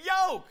 it's a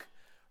yoke,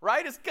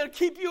 right? It's going to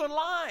keep you in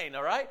line,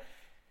 all right?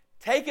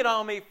 Take it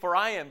on me, for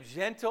I am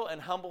gentle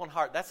and humble in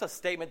heart. That's a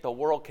statement the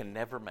world can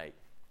never make.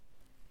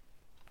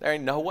 There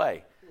ain't no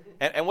way.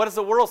 And what does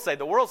the world say?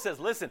 The world says,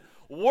 listen,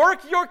 work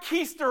your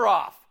keister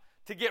off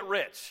to get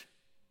rich.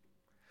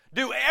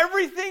 Do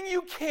everything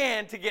you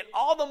can to get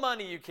all the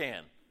money you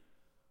can.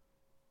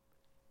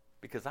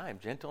 Because I am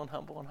gentle and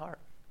humble in heart.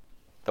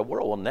 The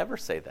world will never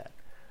say that.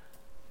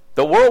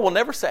 The world will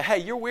never say, hey,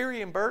 you're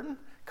weary and burdened?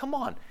 Come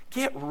on,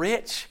 get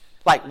rich.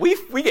 Like, we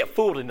get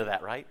fooled into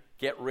that, right?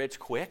 Get rich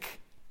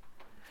quick.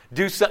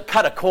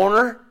 Cut a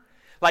corner.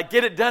 Like,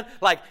 get it done.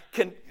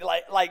 Take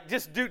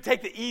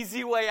the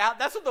easy way out.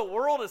 That's what the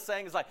world is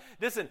saying. Is like,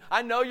 listen,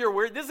 I know you're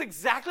weary. This is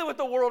exactly what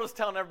the world is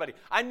telling everybody.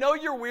 I know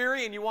you're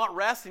weary and you want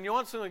rest and you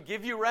want someone to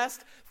give you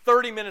rest.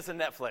 30 minutes of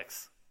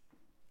Netflix.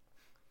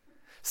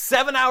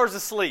 7 hours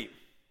of sleep.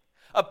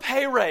 A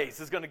pay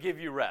raise is going to give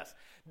you rest.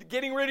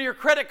 Getting rid of your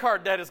credit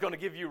card debt is going to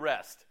give you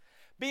rest.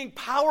 Being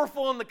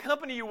powerful in the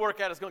company you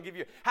work at is going to give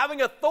you,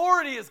 having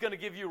authority is going to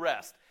give you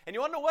rest. And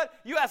you want to know what?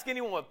 You ask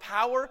anyone with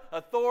power,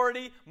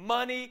 authority,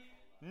 money,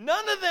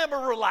 none of them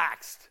are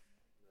relaxed.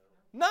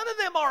 None of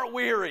them are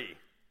weary.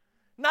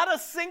 Not a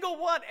single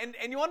one.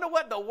 And you want to know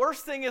what? The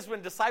worst thing is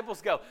when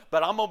disciples go,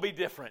 but I'm going to be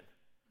different.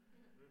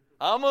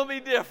 I'm going to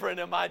be different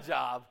in my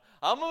job.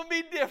 I'm going to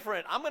be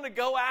different. I'm going to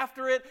go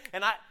after it.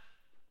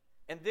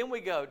 And then we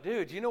go,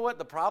 dude, you know what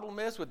the problem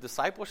is with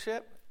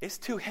discipleship? It's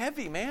too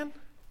heavy, man.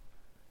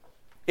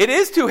 It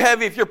is too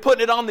heavy if you're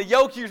putting it on the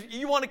yoke.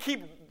 You want to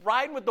keep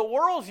riding with the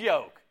world's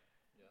yoke.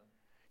 Yeah.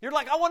 You're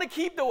like, I want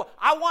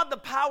the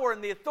power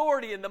and the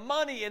authority and the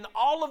money and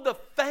all of the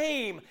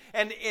fame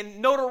and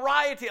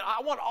notoriety.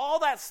 I want all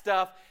that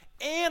stuff,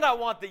 and I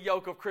want the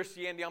yoke of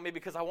Christianity on me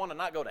because I want to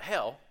not go to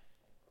hell.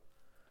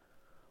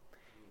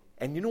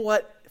 And you know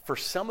what? For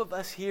some of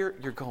us here,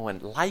 you're going,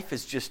 life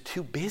is just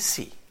too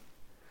busy.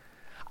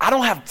 I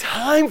don't have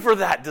time for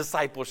that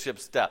discipleship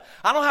stuff.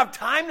 I don't have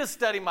time to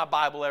study my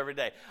Bible every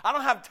day. I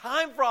don't have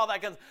time for all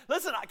that.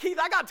 Listen, Keith,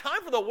 I got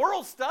time for the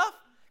world stuff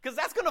because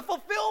that's going to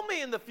fulfill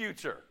me in the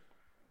future.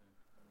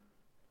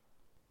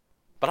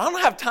 But I don't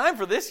have time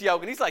for this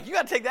yoke. And he's like, you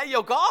got to take that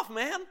yoke off,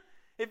 man,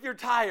 if you're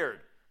tired.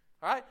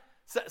 All right?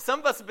 So, some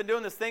of us have been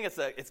doing this thing.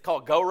 It's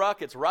called Go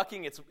Ruck. It's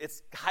rucking.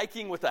 It's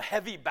hiking with a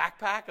heavy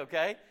backpack,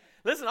 okay?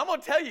 Listen, I'm going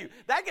to tell you,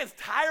 that gets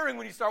tiring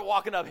when you start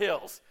walking up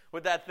hills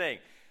with that thing.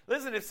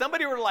 Listen, if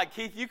somebody were like,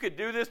 Keith, you could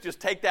do this, just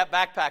take that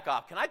backpack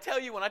off. Can I tell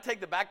you, when I take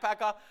the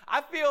backpack off,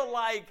 I feel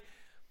like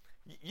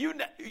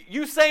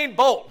Usain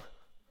Bolt.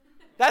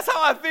 That's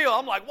how I feel.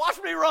 I'm like, watch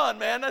me run,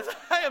 man.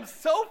 I am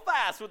so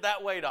fast with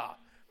that weight off.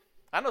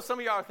 I know some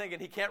of y'all are thinking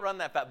he can't run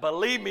that fast.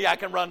 Believe me, I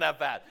can run that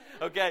fast,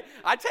 okay?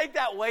 I take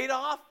that weight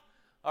off,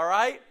 all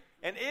right,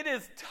 and it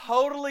is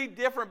totally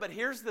different. But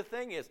here's the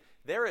thing is,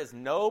 there is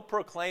no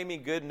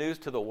proclaiming good news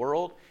to the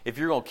world if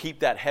you're going to keep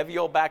that heavy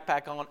old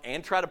backpack on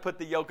and try to put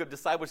the yoke of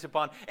discipleship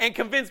on and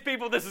convince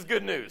people this is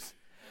good news.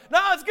 No,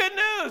 it's good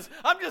news.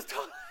 I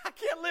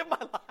can't live my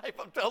life.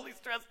 I'm totally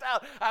stressed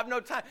out. I have no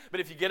time. But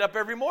if you get up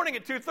every morning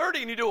at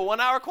 2:30 and you do a 1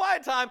 hour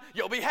quiet time,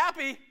 you'll be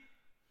happy.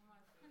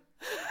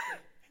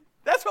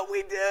 That's what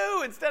we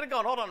do. Instead of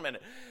going, hold on a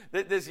minute,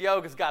 this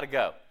yoke has got to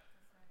go.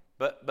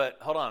 But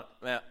hold on,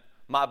 man.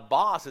 My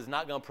boss is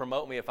not going to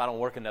promote me if I don't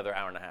work another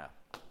hour and a half.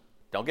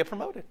 Don't get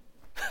promoted.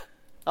 I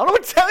don't know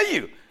what to tell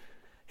you.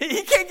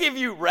 He can't give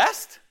you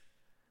rest.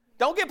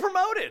 Don't get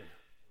promoted.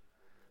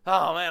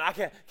 Oh, man, I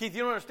can't. Keith,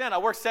 you don't understand. I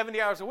work 70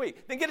 hours a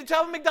week. Then get a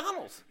job at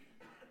McDonald's.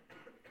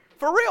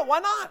 For real, why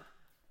not?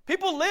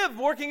 People live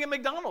working at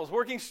McDonald's,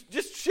 working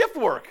just shift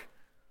work.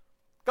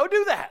 Go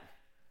do that.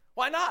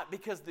 Why not?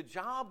 Because the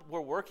job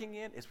we're working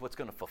in is what's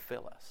going to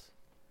fulfill us.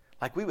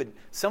 Like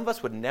some of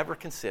us would never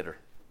consider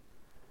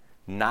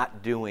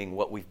not doing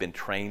what we've been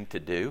trained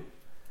to do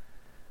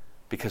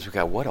because we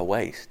go, what a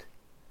waste.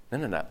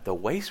 No. The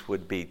waste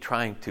would be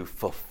trying to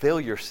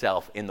fulfill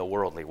yourself in the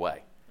worldly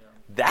way.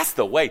 That's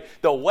the waste.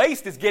 The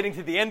waste is getting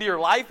to the end of your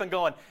life and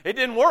going, it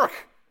didn't work.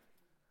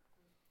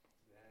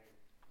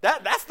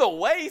 That's the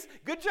waste.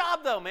 Good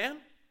job, though, man.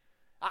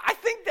 I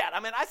think that. I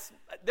mean,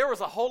 there was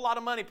a whole lot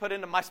of money put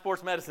into my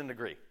sports medicine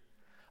degree.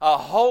 A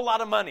whole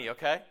lot of money,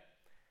 okay?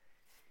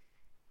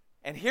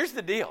 And here's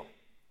the deal.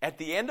 At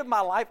the end of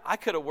my life, I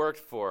could have worked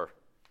for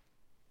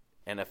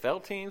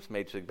NFL teams,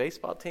 Major League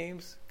Baseball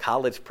teams,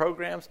 college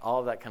programs, all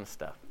of that kind of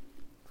stuff.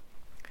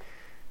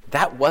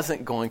 That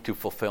wasn't going to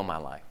fulfill my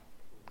life.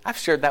 I've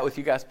shared that with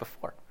you guys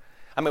before.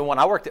 I mean, when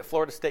I worked at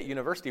Florida State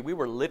University, we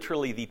were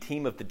literally the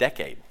team of the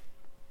decade.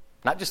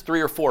 Not just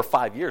 3 or 4 or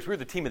 5 years. We were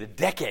the team of the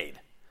decade.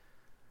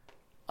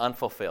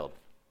 Unfulfilled.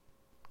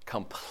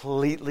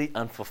 Completely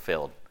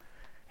unfulfilled.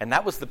 And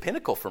that was the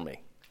pinnacle for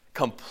me.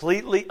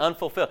 Completely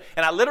unfulfilled.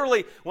 And I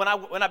literally, when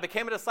I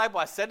became a disciple,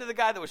 I said to the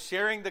guy that was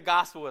sharing the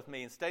gospel with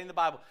me and studying the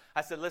Bible,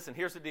 I said, listen,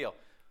 here's the deal.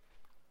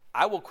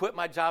 I will quit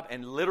my job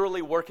and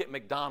literally work at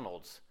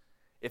McDonald's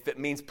if it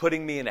means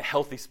putting me in a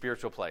healthy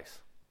spiritual place.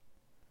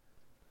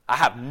 I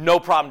have no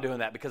problem doing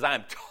that because I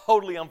am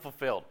totally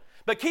unfulfilled.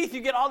 But Keith,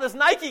 you get all this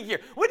Nike gear.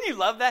 Wouldn't you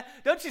love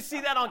that? Don't you see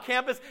that on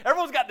campus?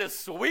 Everyone's got this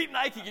sweet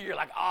Nike gear. You're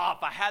like, oh,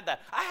 if I had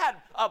that. I had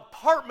an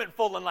apartment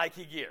full of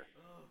Nike gear.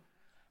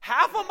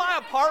 Half of my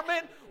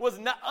apartment was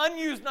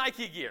unused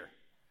Nike gear.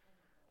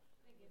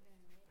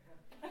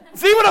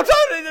 See what I'm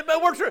talking about?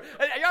 It works for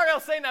Y'all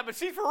saying that, but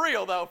she's for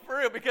real, though. For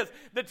real, because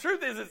the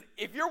truth is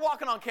if you're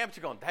walking on campus,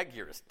 you're going, that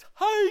gear is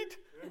tight.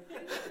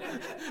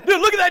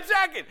 Dude, look at that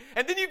jacket.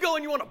 And then you go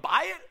and you want to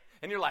buy it,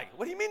 and you're like,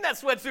 what do you mean that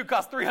sweatsuit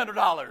costs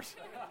 $300?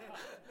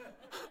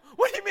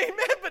 What do you mean,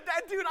 man? But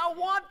dude, I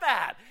want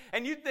that.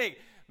 And you think,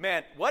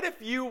 man, what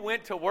if you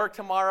went to work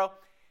tomorrow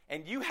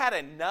and you had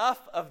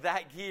enough of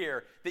that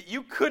gear that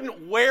you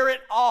couldn't wear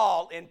it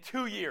all in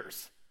 2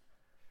 years?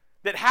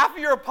 That half of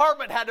your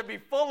apartment had to be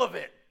full of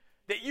it,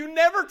 that you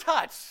never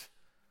touched.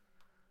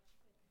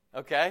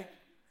 Okay?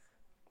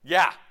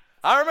 Yeah.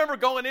 I remember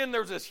going in, there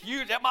was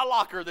at my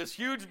locker, this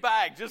huge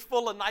bag just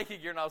full of Nike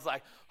gear, and I was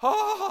like,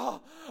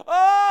 oh,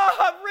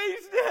 I've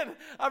reached it.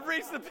 I've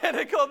reached the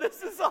pinnacle.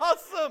 This is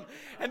awesome.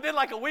 And then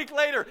like a week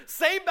later,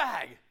 same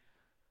bag.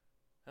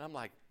 And I'm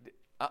like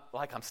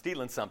I'm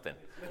stealing something,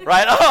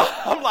 right?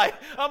 I'm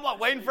like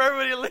waiting for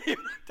everybody to leave.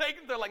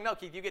 They're like, no,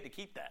 Keith, you get to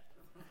keep that.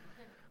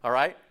 All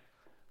right?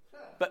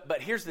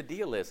 But here's the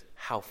deal is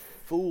how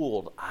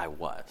fooled I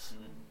was.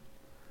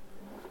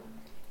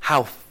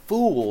 How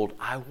fooled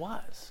I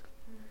was.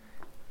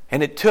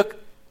 And it took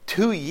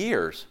 2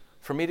 years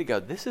for me to go,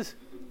 this is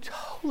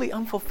totally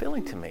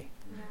unfulfilling to me.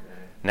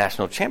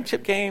 National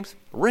championship games,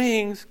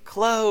 rings,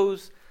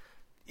 clothes,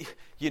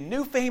 you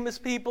knew famous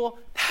people.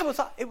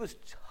 It was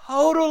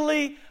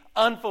totally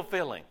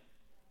unfulfilling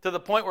to the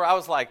point where I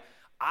was like,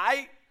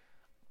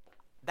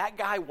 that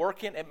guy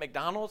working at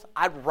McDonald's,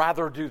 I'd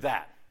rather do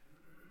that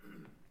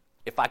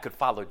if I could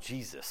follow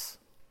Jesus.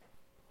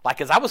 Like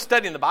as I was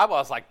studying the Bible, I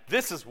was like,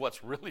 this is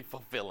what's really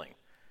fulfilling,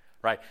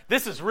 right?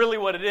 This is really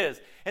what it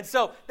is. And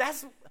so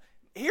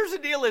here's the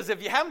deal is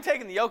if you haven't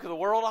taken the yoke of the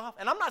world off,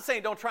 and I'm not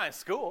saying don't try in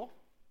school,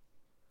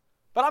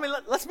 but I mean,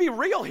 let's be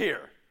real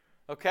here,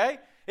 okay?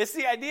 It's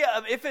the idea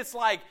of if it's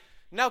like,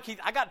 no, Keith,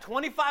 I got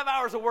 25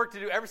 hours of work to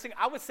do every single,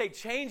 I would say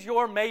change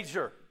your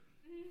major.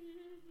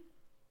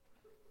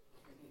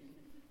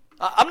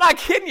 I'm not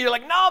kidding you. You're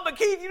like, no, but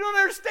Keith, you don't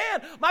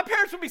understand. My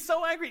parents would be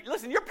so angry.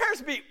 Listen, your parents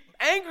would be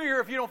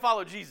angrier if you don't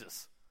follow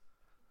Jesus.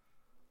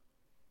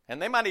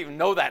 And they might even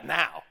know that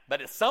now.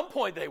 But at some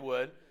point they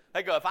would.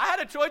 They go, if I had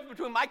a choice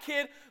between my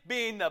kid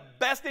being the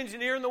best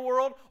engineer in the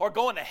world or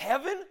going to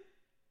heaven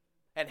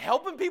and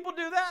helping people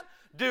do that,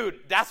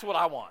 dude, that's what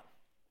I want.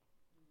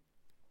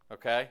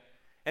 Okay?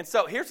 And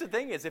so here's the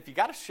thing is if you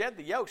got to shed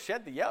the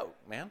yoke,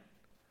 man.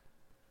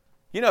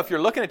 if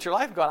you're looking at your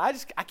life and going,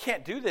 I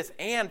can't do this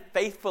and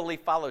faithfully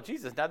follow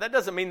Jesus. Now, that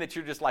doesn't mean that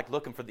you're just like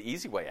looking for the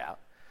easy way out.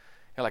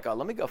 You're like,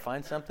 let me go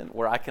find something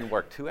where I can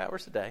work 2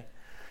 hours a day,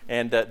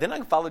 and then I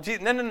can follow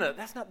Jesus. No.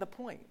 That's not the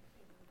point,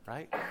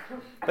 right?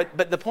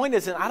 But the point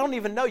is, I don't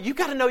even know. You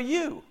got to know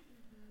you.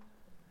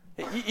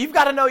 You've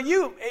got to know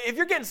you. If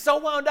you're getting so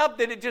wound up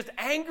that it just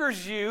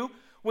angers you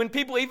when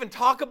people even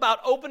talk about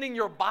opening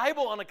your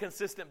Bible on a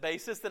consistent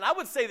basis, then I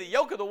would say the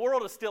yoke of the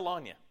world is still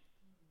on you.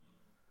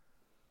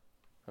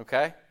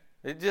 Okay?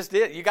 It just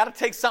is. You got to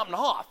take something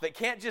off. It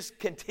can't just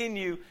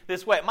continue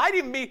this way. It might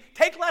even be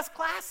take less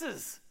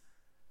classes.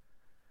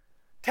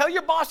 Tell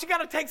your boss you got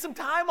to take some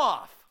time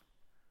off.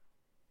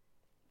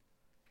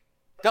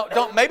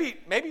 Don't maybe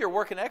you're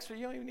working extra.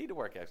 You don't even need to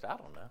work extra. I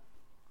don't know.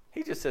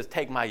 He just says,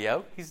 take my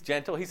yoke. He's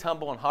gentle. He's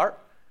humble in heart.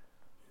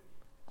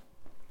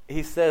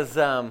 He says,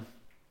 that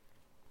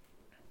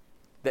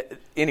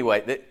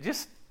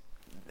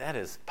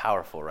is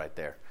powerful right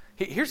there.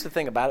 Here's the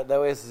thing about it,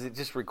 though, is it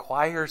just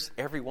requires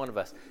every one of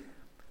us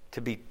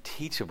to be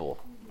teachable.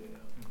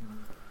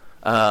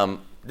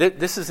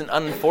 This is an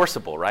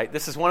unenforceable, right?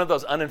 This is one of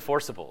those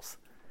unenforceables.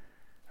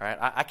 All right?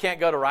 I can't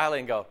go to Riley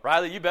and go,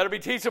 Riley, you better be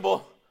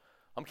teachable.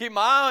 I'm keeping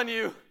my eye on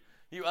you,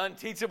 you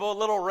unteachable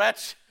little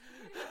wretch.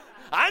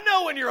 I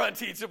know when you're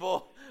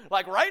unteachable,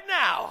 like right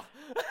now.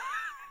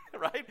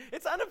 Right?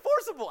 It's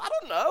unenforceable. I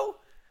don't know.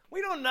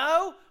 We don't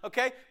know,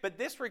 okay? But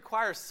this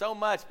requires so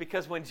much,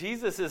 because when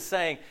Jesus is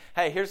saying,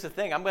 hey, here's the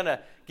thing, I'm going to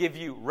give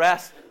you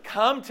rest.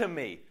 Come to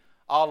me,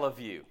 all of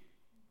you.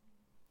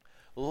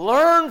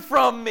 Learn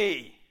from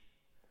me.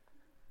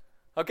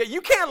 Okay,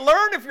 you can't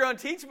learn if you're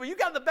unteachable. You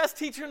got the best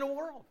teacher in the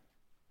world.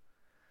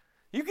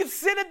 You can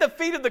sit at the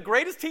feet of the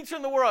greatest teacher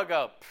in the world and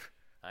go,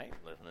 I ain't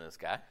listening to this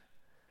guy.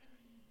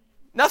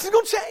 Nothing's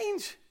going to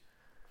change.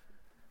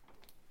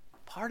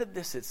 Part of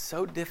this is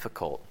so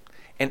difficult.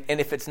 And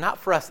if it's not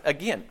for us,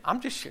 again, I'm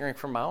just sharing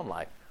from my own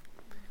life.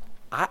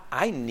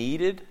 I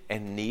needed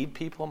and need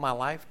people in my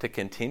life to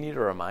continue to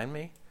remind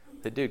me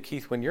that, dude,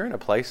 Keith, when you're in a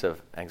place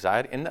of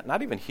anxiety, and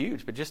not even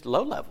huge, but just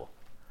low level,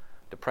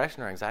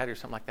 depression or anxiety or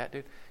something like that,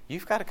 dude,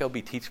 you've got to go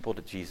be teachable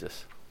to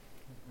Jesus.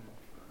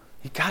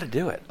 You got to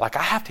do it. Like,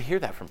 I have to hear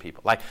that from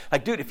people. Like,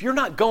 dude, if you're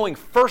not going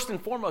first and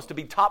foremost to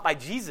be taught by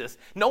Jesus,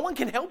 no one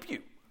can help you.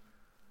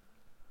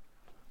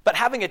 But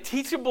having a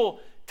teachable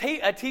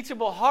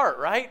heart,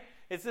 right?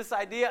 It's this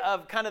idea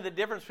of kind of the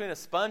difference between a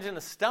sponge and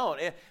a stone.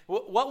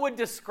 What would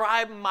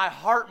describe my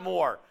heart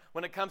more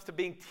when it comes to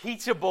being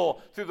teachable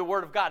through the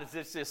Word of God?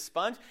 Is this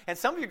sponge? And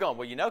some of you are going,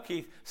 well,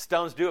 Keith,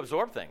 stones do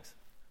absorb things.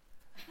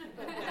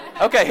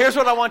 Okay, here's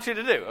what I want you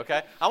to do,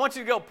 okay? I want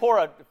you to go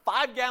pour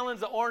 5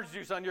 gallons of orange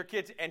juice on your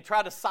kids and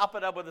try to sop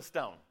it up with a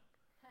stone.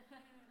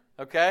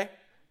 Okay?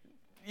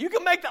 You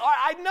can make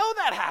I know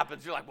that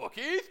happens. You're like, well,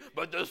 Keith,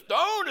 but the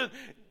stone is...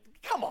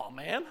 Come on,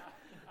 man.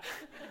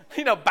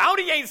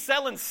 Bounty ain't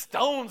selling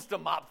stones to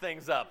mop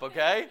things up,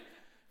 okay?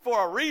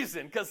 For a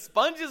reason, because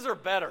sponges are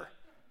better.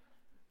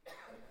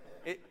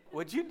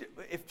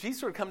 If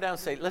Jesus would come down and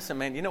say, listen,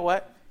 man, you know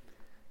what?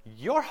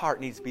 Your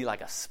heart needs to be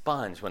like a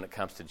sponge when it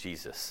comes to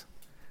Jesus.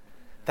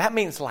 That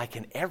means, like,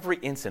 in every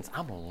instance,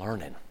 I'm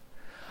learning.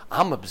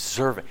 I'm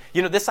observing.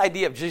 This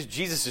idea of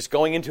Jesus just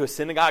going into a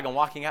synagogue and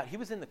walking out, he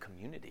was in the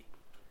community.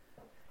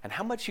 And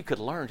how much you could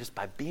learn just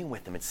by being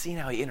with him and seeing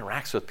how he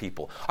interacts with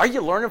people. Are you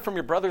learning from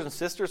your brothers and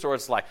sisters? Or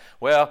it's like,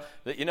 well,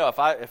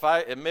 if I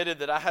admitted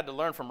that I had to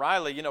learn from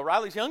Riley,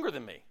 Riley's younger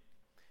than me.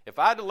 If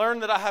I had to learn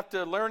that I have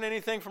to learn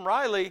anything from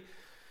Riley,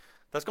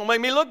 that's going to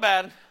make me look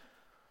bad.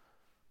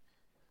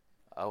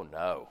 Oh,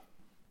 no.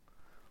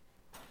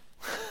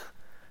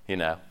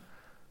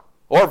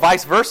 Or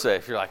vice versa.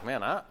 If you're like,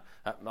 man,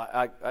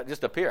 I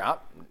just up here,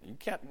 you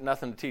can't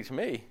nothing to teach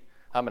me.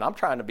 I'm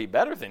trying to be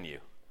better than you.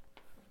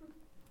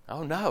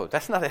 Oh, no,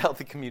 that's not a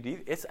healthy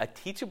community. It's a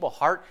teachable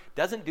heart.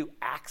 Doesn't do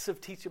acts of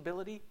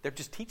teachability. They're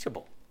just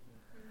teachable.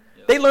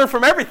 Yep. They learn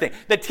from everything.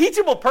 The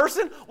teachable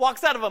person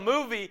walks out of a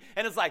movie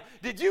and is like,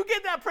 did you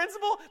get that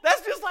principle?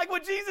 That's just like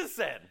what Jesus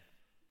said.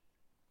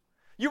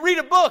 You read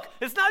a book,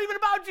 it's not even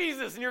about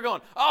Jesus, and you're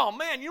going, oh,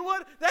 man, you know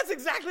what? That's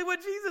exactly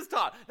what Jesus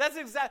taught.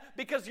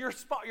 Because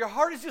your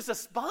heart is just a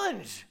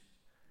sponge.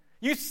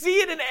 You see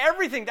it in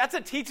everything. That's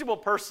a teachable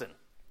person,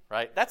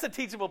 right? That's a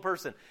teachable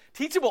person.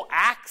 Teachable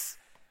acts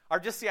are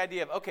just the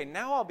idea of, okay,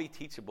 now I'll be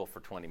teachable for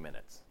 20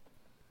 minutes.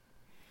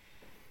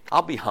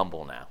 I'll be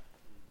humble now.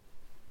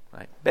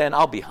 Right? Ben,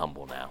 I'll be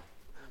humble now.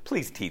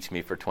 Please teach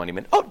me for 20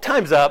 minutes. Oh,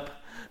 time's up.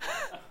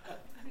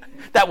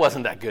 That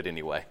wasn't that good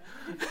anyway.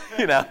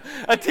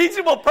 A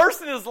teachable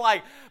person is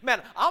like,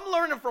 man, I'm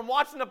learning from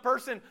watching a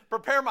person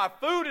prepare my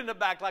food in the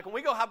back. Like when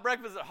we go have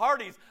breakfast at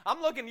Hardee's,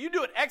 I'm looking, you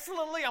do it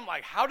excellently. I'm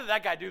like, how did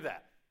that guy do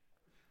that?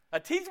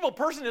 A teachable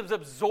person is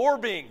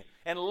absorbing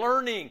and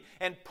learning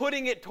and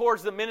putting it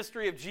towards the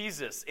ministry of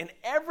Jesus in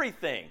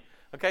everything.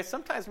 Okay,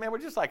 sometimes, man, we're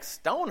just like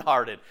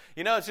stone-hearted.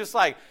 It's just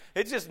like,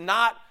 it's just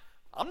not,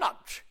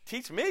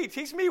 teach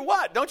me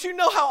what? Don't you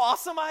know how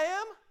awesome I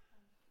am?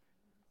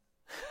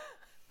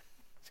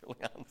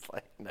 Julian's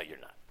like, no, you're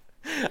not.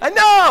 I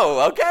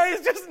know, okay,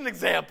 it's just an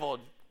example.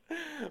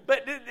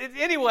 But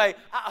anyway,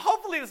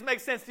 hopefully this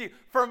makes sense to you.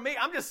 For me,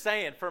 I'm just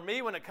saying, for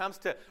me, when it comes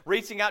to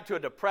reaching out to a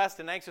depressed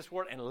and anxious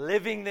world and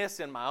living this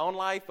in my own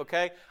life,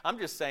 okay, I'm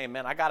just saying,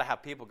 man, I got to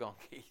have people going,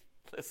 Keith,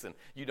 listen,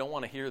 you don't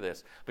want to hear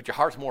this, but your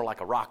heart's more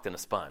like a rock than a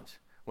sponge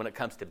when it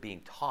comes to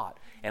being taught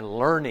and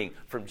learning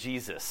from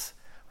Jesus,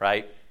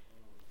 right?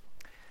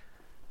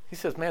 He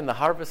says, man, the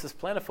harvest is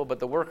plentiful, but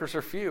the workers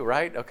are few,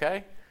 right?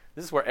 Okay?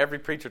 This is where every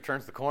preacher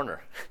turns the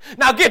corner.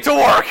 Now get to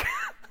work.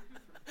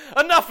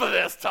 Enough of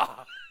this,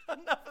 Tom.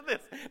 Enough of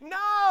this.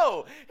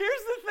 No.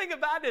 Here's the thing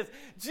about this.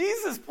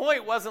 Jesus'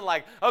 point wasn't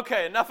like,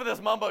 okay, enough of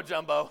this mumbo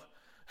jumbo.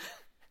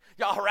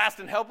 Y'all harassed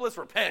and helpless,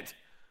 repent.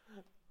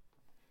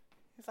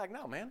 He's like,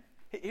 no, man.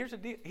 Here's the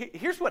deal.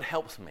 Here's what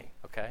helps me,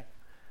 okay,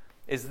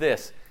 is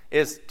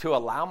to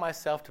allow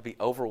myself to be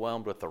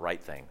overwhelmed with the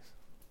right things.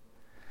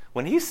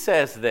 When he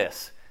says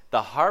this,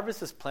 the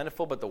harvest is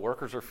plentiful, but the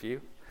workers are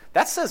few,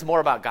 that says more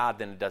about God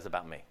than it does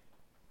about me.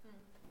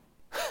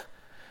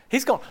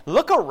 He's going,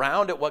 look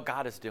around at what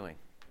God is doing.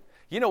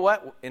 You know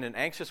what? In an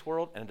anxious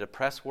world, and a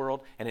depressed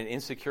world, and an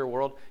insecure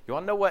world, you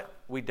want to know what?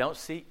 We don't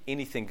see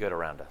anything good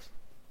around us.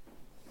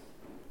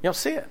 You don't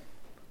see it.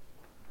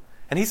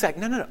 And he's like,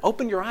 no,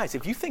 open your eyes.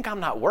 If you think I'm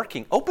not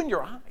working, open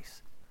your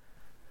eyes.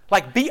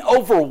 Like, be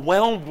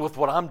overwhelmed with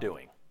what I'm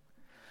doing.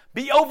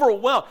 Be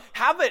overwhelmed.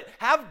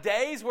 Have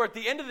days where at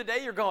the end of the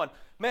day you're going,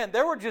 man,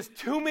 there were just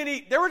too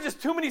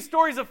many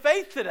stories of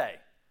faith today.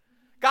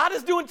 God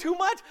is doing too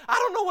much. I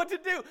don't know what to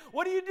do.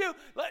 What do you do?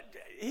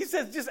 He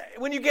says, just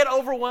when you get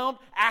overwhelmed,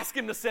 ask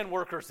him to send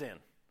workers in.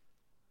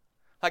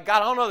 Like,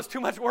 God, I don't know. There's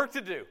too much work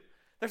to do.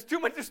 There's too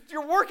much.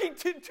 You're working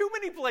too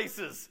many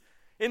places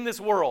in this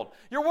world.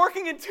 You're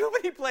working in too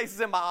many places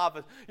in my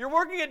office. You're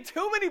working in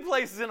too many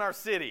places in our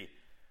city.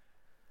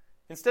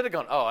 Instead of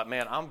going, oh,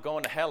 man, I'm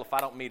going to hell if I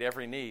don't meet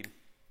every need.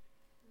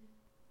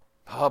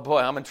 Oh, boy,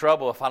 I'm in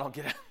trouble if I don't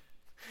get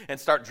and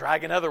start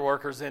dragging other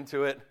workers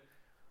into it.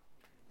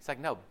 It's like,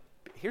 no.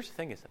 Here's the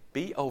thing is,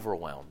 be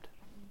overwhelmed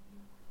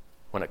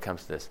when it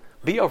comes to this.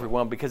 Be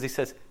overwhelmed because he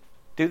says,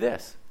 do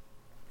this.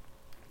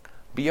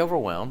 Be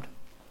overwhelmed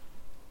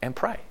and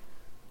pray.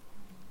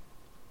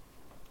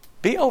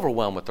 Be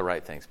overwhelmed with the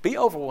right things. Be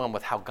overwhelmed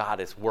with how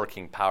God is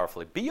working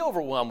powerfully. Be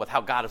overwhelmed with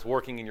how God is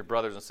working in your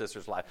brothers and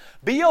sisters' life.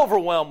 Be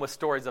overwhelmed with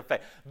stories of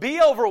faith.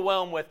 Be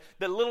overwhelmed with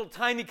the little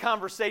tiny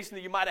conversation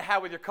that you might have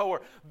had with your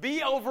coworker.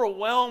 Be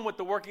overwhelmed with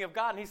the working of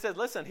God. And he says,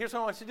 listen, here's what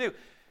I want you to do.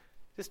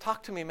 Just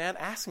talk to me, man.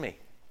 Ask me.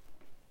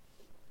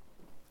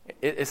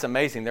 It's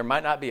amazing. There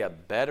might not be a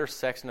better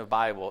section of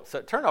Bible.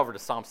 So turn over to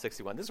Psalm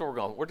 61. This is where we're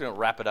going. We're going to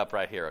wrap it up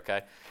right here,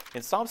 okay?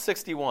 In Psalm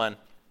 61,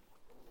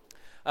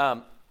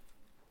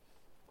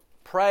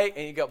 pray,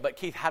 and you go, but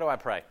Keith, how do I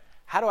pray?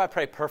 How do I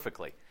pray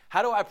perfectly?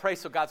 How do I pray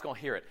so God's going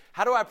to hear it?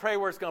 How do I pray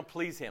where it's going to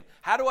please him?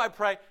 How do I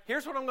pray?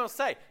 Here's what I'm going to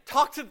say.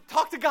 Talk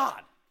to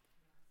God.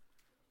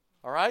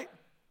 All right?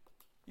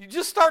 You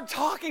just start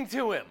talking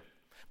to him.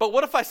 But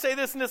what if I say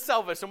this and it's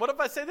selfish? And what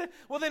if I say that?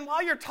 Well, then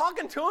while you're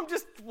talking to him,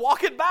 just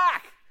walk it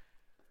back.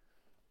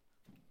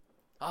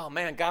 Oh,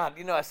 man, God,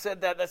 I said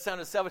that. That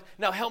sounded selfish.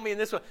 Now help me in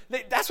this one.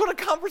 That's what a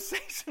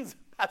conversation's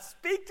about.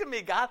 Speak to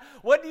me, God.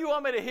 What do you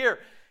want me to hear?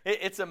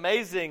 It's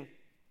amazing.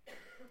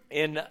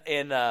 In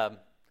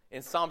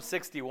Psalm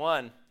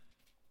 61,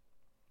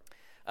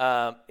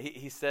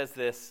 he says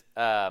this,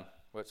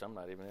 which I'm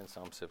not even in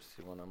Psalm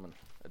 61. I'm in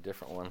a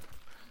different one.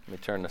 Let me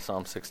turn to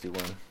Psalm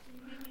 61.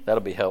 That'll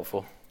be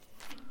helpful.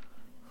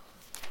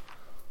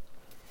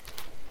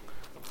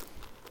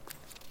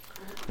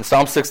 In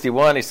Psalm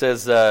 61, he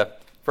says,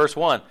 verse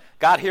 1,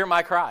 God, hear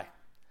my cry.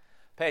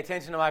 Pay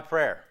attention to my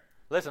prayer.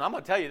 Listen, I'm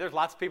going to tell you, there's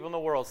lots of people in the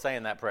world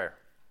saying that prayer.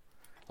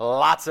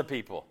 Lots of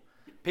people.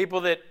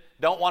 People that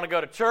don't want to go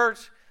to church,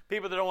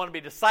 people that don't want to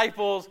be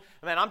disciples.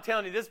 Man, I'm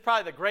telling you, this is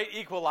probably the great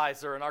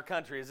equalizer in our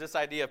country, is this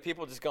idea of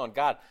people just going,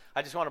 God,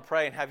 I just want to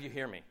pray and have you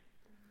hear me.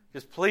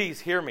 Just please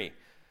hear me.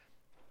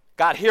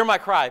 God, hear my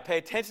cry. Pay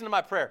attention to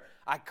my prayer.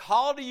 I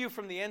call to you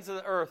from the ends of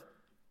the earth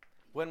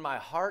when my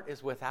heart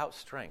is without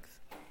strength.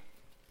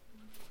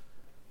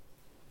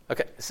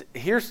 Okay, so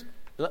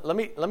let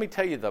me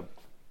tell you the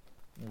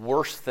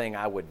worst thing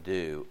I would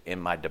do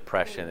in my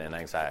depression and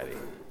anxiety.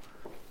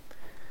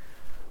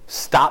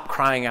 Stop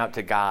crying out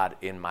to God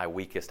in my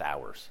weakest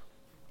hours.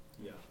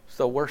 Yeah. It's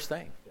the worst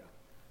thing. Yeah.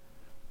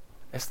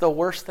 It's the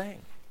worst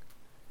thing.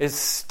 Is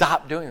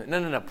stop doing it.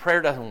 No,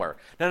 prayer doesn't work.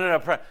 No,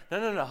 prayer.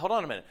 No, hold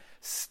on a minute.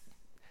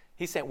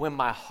 He's saying, when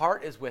my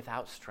heart is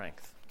without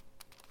strength.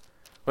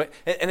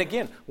 And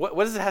again, what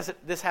does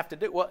this have to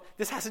do? Well,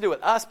 this has to do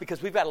with us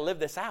because we've got to live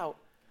this out.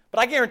 But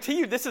I guarantee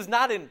you, this is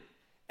not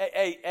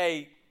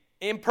a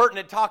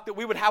impertinent talk that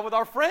we would have with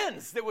our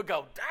friends that would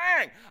go,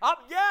 dang,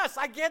 yes,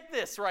 I get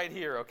this right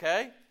here,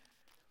 okay?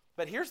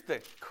 But here's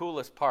the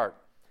coolest part.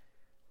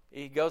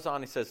 He goes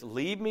on, he says,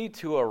 lead me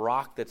to a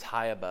rock that's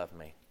high above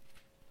me.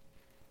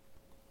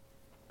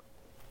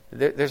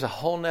 There's a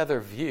whole nother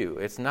view.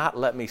 It's not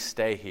let me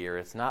stay here.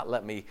 It's not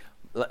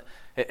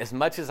as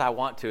much as I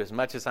want to, as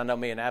much as I know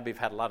me and Abby have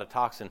had a lot of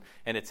talks, and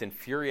it's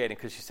infuriating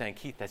because she's saying,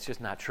 Keith, that's just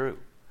not true.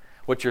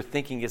 What you're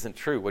thinking isn't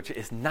true, which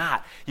is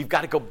not. You've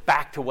got to go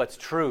back to what's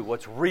true,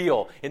 what's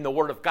real in the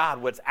Word of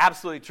God, what's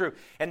absolutely true.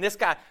 And this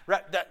guy,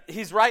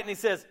 he's right, and he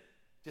says,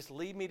 just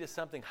lead me to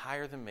something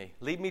higher than me.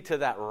 Lead me to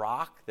that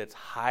rock that's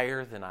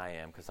higher than I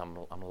am, because I'm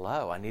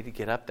low. I need to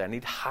get up there. I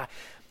need high.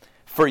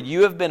 For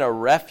you have been a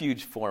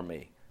refuge for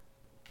me.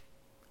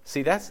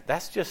 See,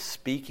 that's just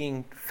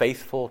speaking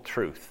faithful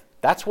truth.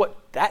 That's what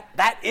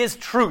that is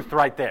truth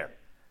right there.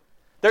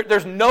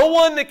 There's no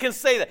one that can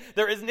say that.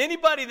 There isn't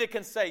anybody that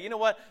can say, you know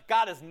what,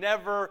 God has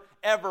never,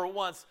 ever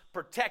once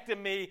protected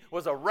me,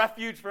 was a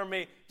refuge for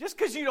me. Just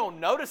because you don't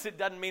notice it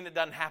doesn't mean it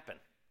doesn't happen.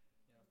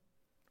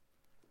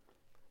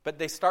 But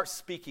they start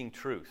speaking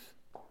truth.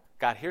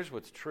 God, here's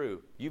what's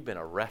true. You've been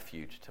a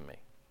refuge to me.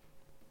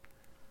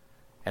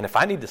 And if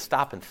I need to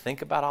stop and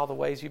think about all the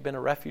ways you've been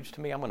a refuge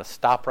to me, I'm going to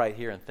stop right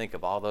here and think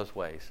of all those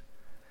ways.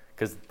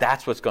 Because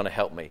that's what's going to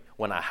help me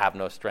when I have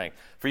no strength.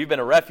 For you've been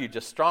a refuge,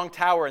 a strong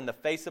tower in the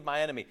face of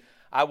my enemy.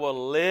 I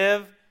will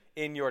live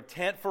in your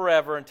tent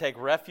forever and take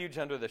refuge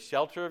under the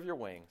shelter of your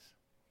wings.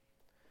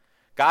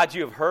 God,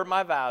 you have heard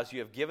my vows. You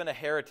have given a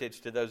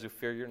heritage to those who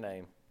fear your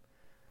name.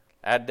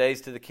 Add days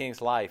to the king's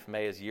life.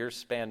 May his years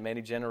span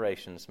many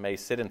generations. May he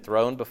sit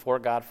enthroned before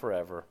God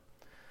forever.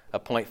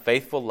 Appoint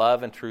faithful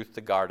love and truth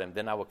to guard him.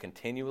 Then I will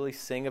continually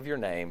sing of your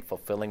name,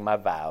 fulfilling my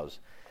vows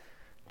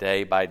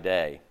day by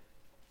day.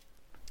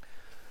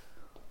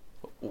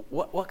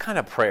 What kind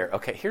of prayer?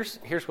 Okay,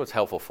 here's what's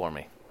helpful for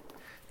me.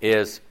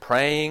 Is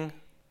praying,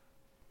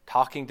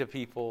 talking to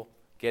people,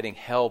 getting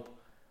help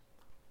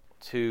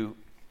to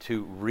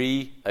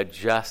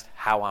readjust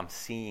how I'm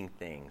seeing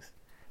things,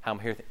 how I'm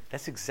hearing things.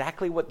 That's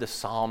exactly what the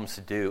Psalms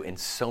do in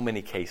so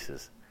many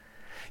cases.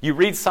 You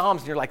read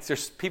Psalms and you're like,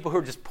 there's people who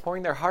are just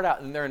pouring their heart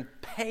out and they're in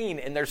pain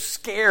and they're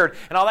scared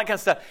and all that kind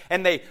of stuff.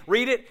 And they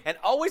read it and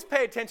always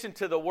pay attention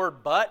to the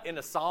word but in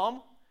a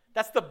psalm.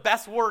 That's the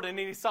best word in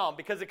any psalm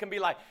because it can be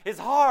like, it's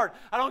hard.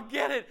 I don't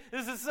get it.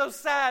 This is so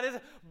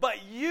sad.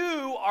 But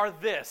you are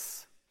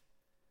this.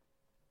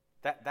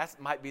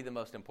 That might be the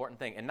most important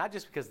thing. And not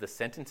just because the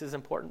sentence is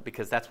important,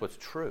 because that's what's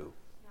true.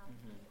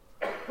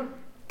 Mm-hmm.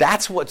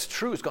 That's what's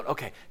true. It's going,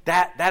 okay,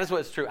 that is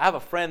what's true. I have a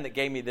friend that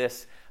gave me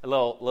this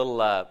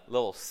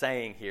little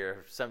saying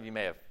here. Some of you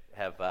may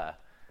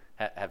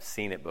have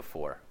seen it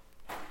before.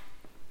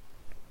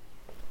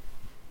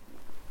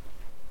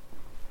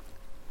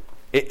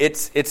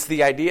 It's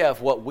the idea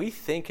of what we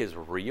think is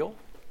real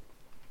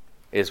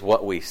is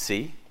what we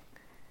see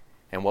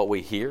and what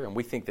we hear, and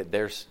we think that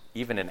there's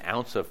even an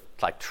ounce of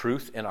like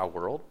truth in our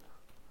world,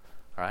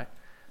 all right?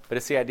 But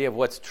it's the idea of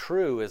what's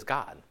true is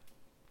God.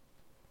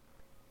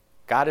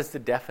 God is the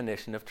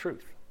definition of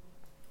truth.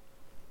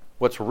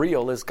 What's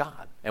real is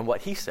God and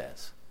what he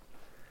says.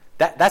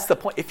 That's the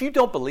point. If you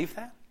don't believe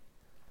that,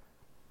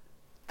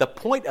 the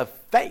point of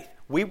faith,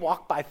 we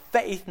walk by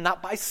faith,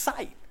 not by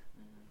sight.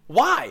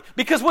 Why?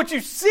 Because what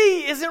you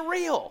see isn't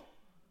real.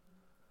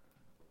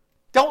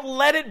 Don't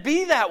let it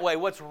be that way.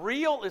 What's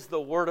real is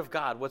the Word of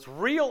God. What's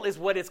real is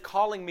what it's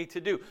calling me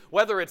to do.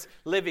 Whether it's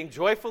living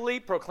joyfully,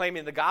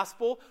 proclaiming the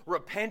gospel,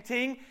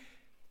 repenting,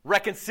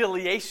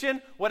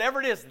 reconciliation, whatever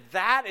it is,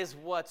 that is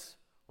what's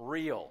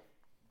real.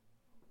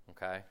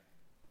 Okay?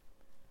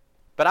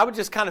 But I would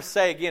just kind of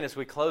say again as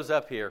we close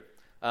up here,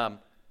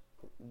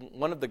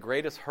 one of the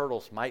greatest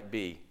hurdles might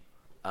be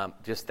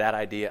just that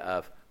idea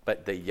of,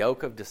 but the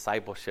yoke of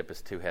discipleship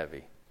is too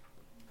heavy.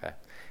 Okay?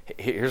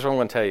 Here's what I'm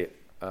going to tell you.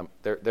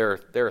 There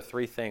are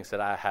three things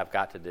that I have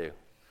got to do.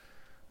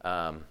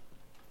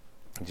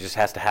 It just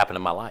has to happen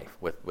in my life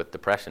with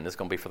depression. This is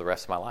going to be for the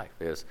rest of my life.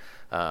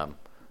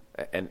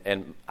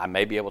 And I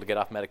may be able to get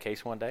off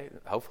medication one day,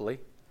 hopefully,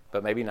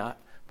 but maybe not.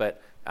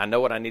 But I know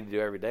what I need to do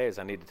every day is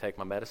I need to take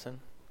my medicine.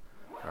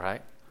 All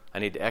right? I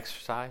need to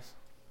exercise.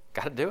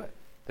 Got to do it.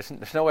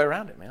 There's no way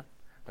around it, man.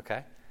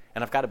 Okay?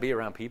 And I've got to be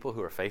around people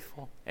who are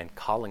faithful and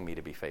calling me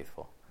to be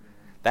faithful.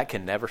 That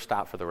can never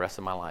stop for the rest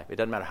of my life. It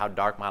doesn't matter how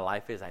dark my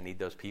life is. I need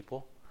those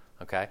people.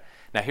 Okay?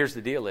 Now, here's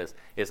the deal is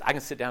I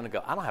can sit down and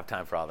go, I don't have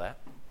time for all that.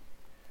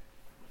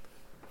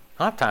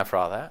 I don't have time for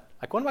all that.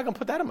 Like, when am I going to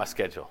put that in my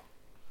schedule?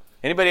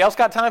 Anybody else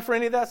got time for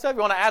any of that stuff?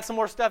 You want to add some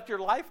more stuff to your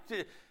life?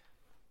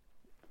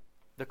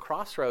 The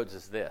crossroads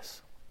is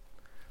this.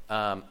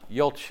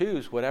 You'll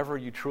choose whatever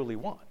you truly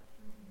want.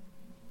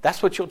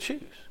 That's what you'll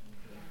choose.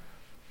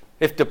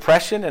 If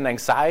depression and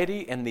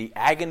anxiety and the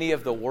agony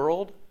of the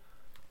world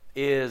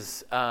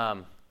isn't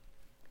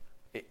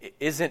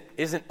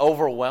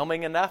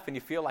overwhelming enough and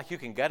you feel like you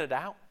can gut it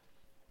out,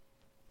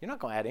 you're not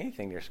going to add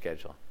anything to your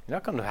schedule. You're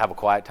not going to have a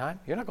quiet time.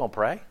 You're not going to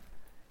pray.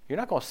 You're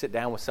not going to sit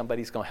down with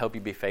somebody who's going to help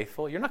you be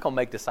faithful. You're not going to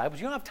make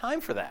disciples. You don't have time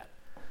for that.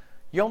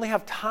 You only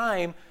have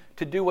time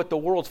to do what the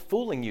world's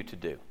fooling you to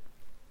do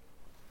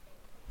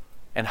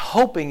and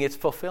hoping it's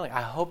fulfilling.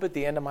 I hope at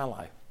the end of my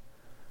life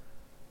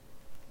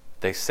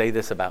they say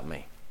this about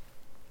me.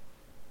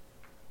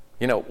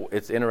 You know,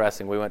 it's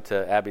interesting. We went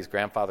to Abby's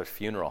grandfather's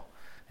funeral,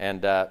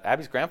 and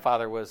Abby's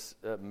grandfather was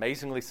an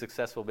amazingly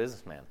successful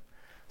businessman.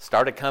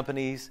 Started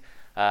companies,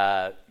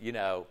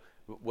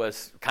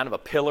 was kind of a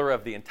pillar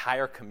of the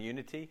entire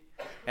community.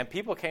 And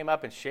people came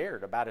up and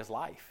shared about his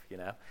life, you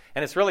know.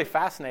 And it's really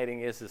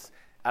fascinating is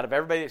out of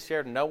everybody that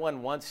shared, no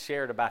one once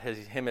shared about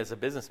him as a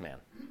businessman.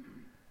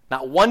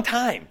 Not one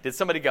time did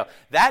somebody go,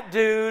 that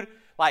dude,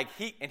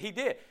 he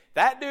did.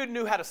 That dude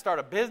knew how to start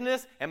a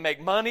business and make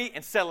money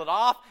and sell it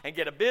off and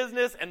get a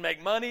business and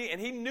make money,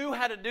 and he knew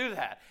how to do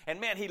that. And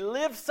man, he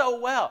lived so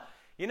well.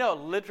 You know,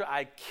 literally,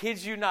 I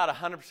kid you not,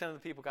 100% of the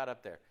people got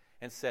up there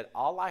and said,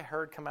 all I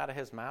heard come out of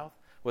his mouth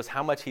was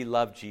how much he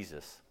loved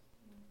Jesus.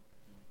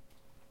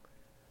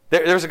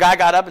 There's a guy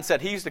got up and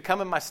said he used to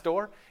come in my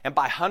store and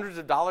buy hundreds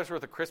of dollars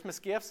worth of Christmas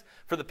gifts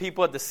for the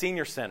people at the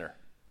senior center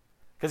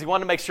because he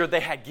wanted to make sure they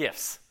had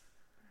gifts.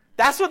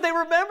 That's what they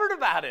remembered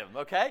about him,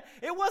 okay?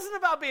 It wasn't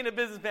about being a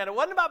businessman. It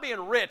wasn't about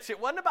being rich. It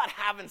wasn't about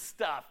having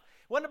stuff.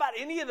 It wasn't about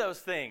any of those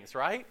things,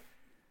 right?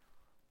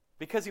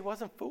 Because he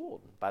wasn't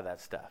fooled by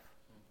that stuff.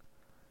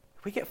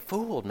 We get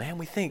fooled, man.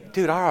 We think,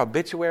 dude, our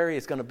obituary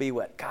is going to be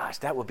what? Gosh,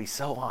 that would be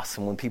so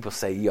awesome when people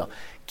say, yo,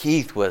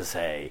 Keith was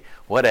a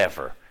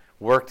whatever,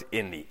 worked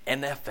in the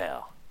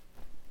NFL.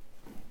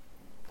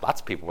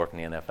 Lots of people work in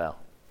the NFL.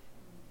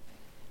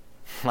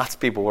 Lots of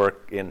people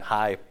work in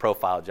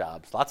high-profile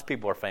jobs. Lots of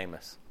people are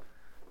famous.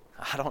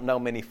 I don't know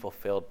many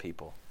fulfilled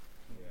people.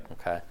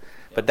 Okay?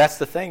 But that's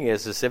the thing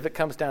is if it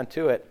comes down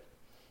to it,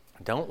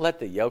 don't let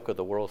the yoke of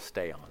the world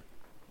stay on.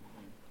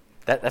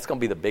 That's going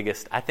to be the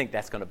biggest, I think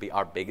that's going to be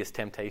our biggest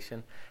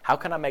temptation. How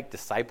can I make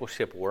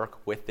discipleship work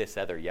with this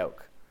other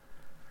yoke?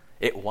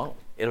 It won't.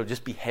 It'll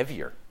just be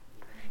heavier.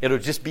 It'll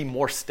just be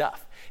more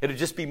stuff. It'll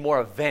just be more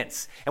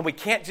events. And we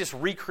can't just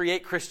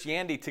recreate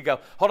Christianity to go,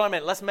 hold on a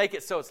minute, let's make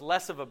it so it's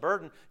less of a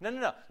burden.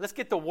 No. Let's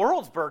get the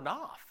world's burden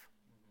off.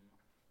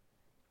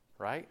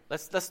 Right?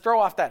 Let's throw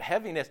off that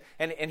heaviness.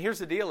 And here's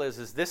the deal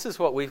is this is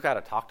what we've got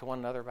to talk to one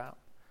another about.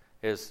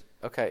 Is,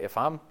 okay, if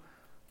I'm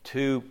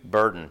too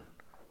burdened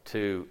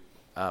to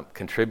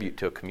contribute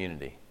to a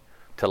community,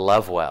 to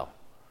love well,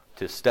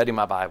 to study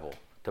my Bible,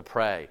 to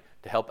pray,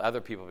 to help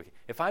other people.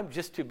 If I'm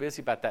just too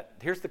busy about that,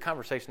 here's the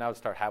conversation I would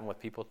start having with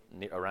people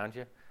around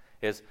you,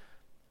 is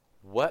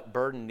what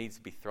burden needs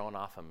to be thrown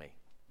off of me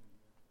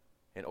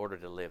in order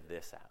to live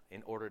this out,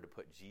 in order to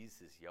put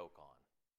Jesus' yoke on?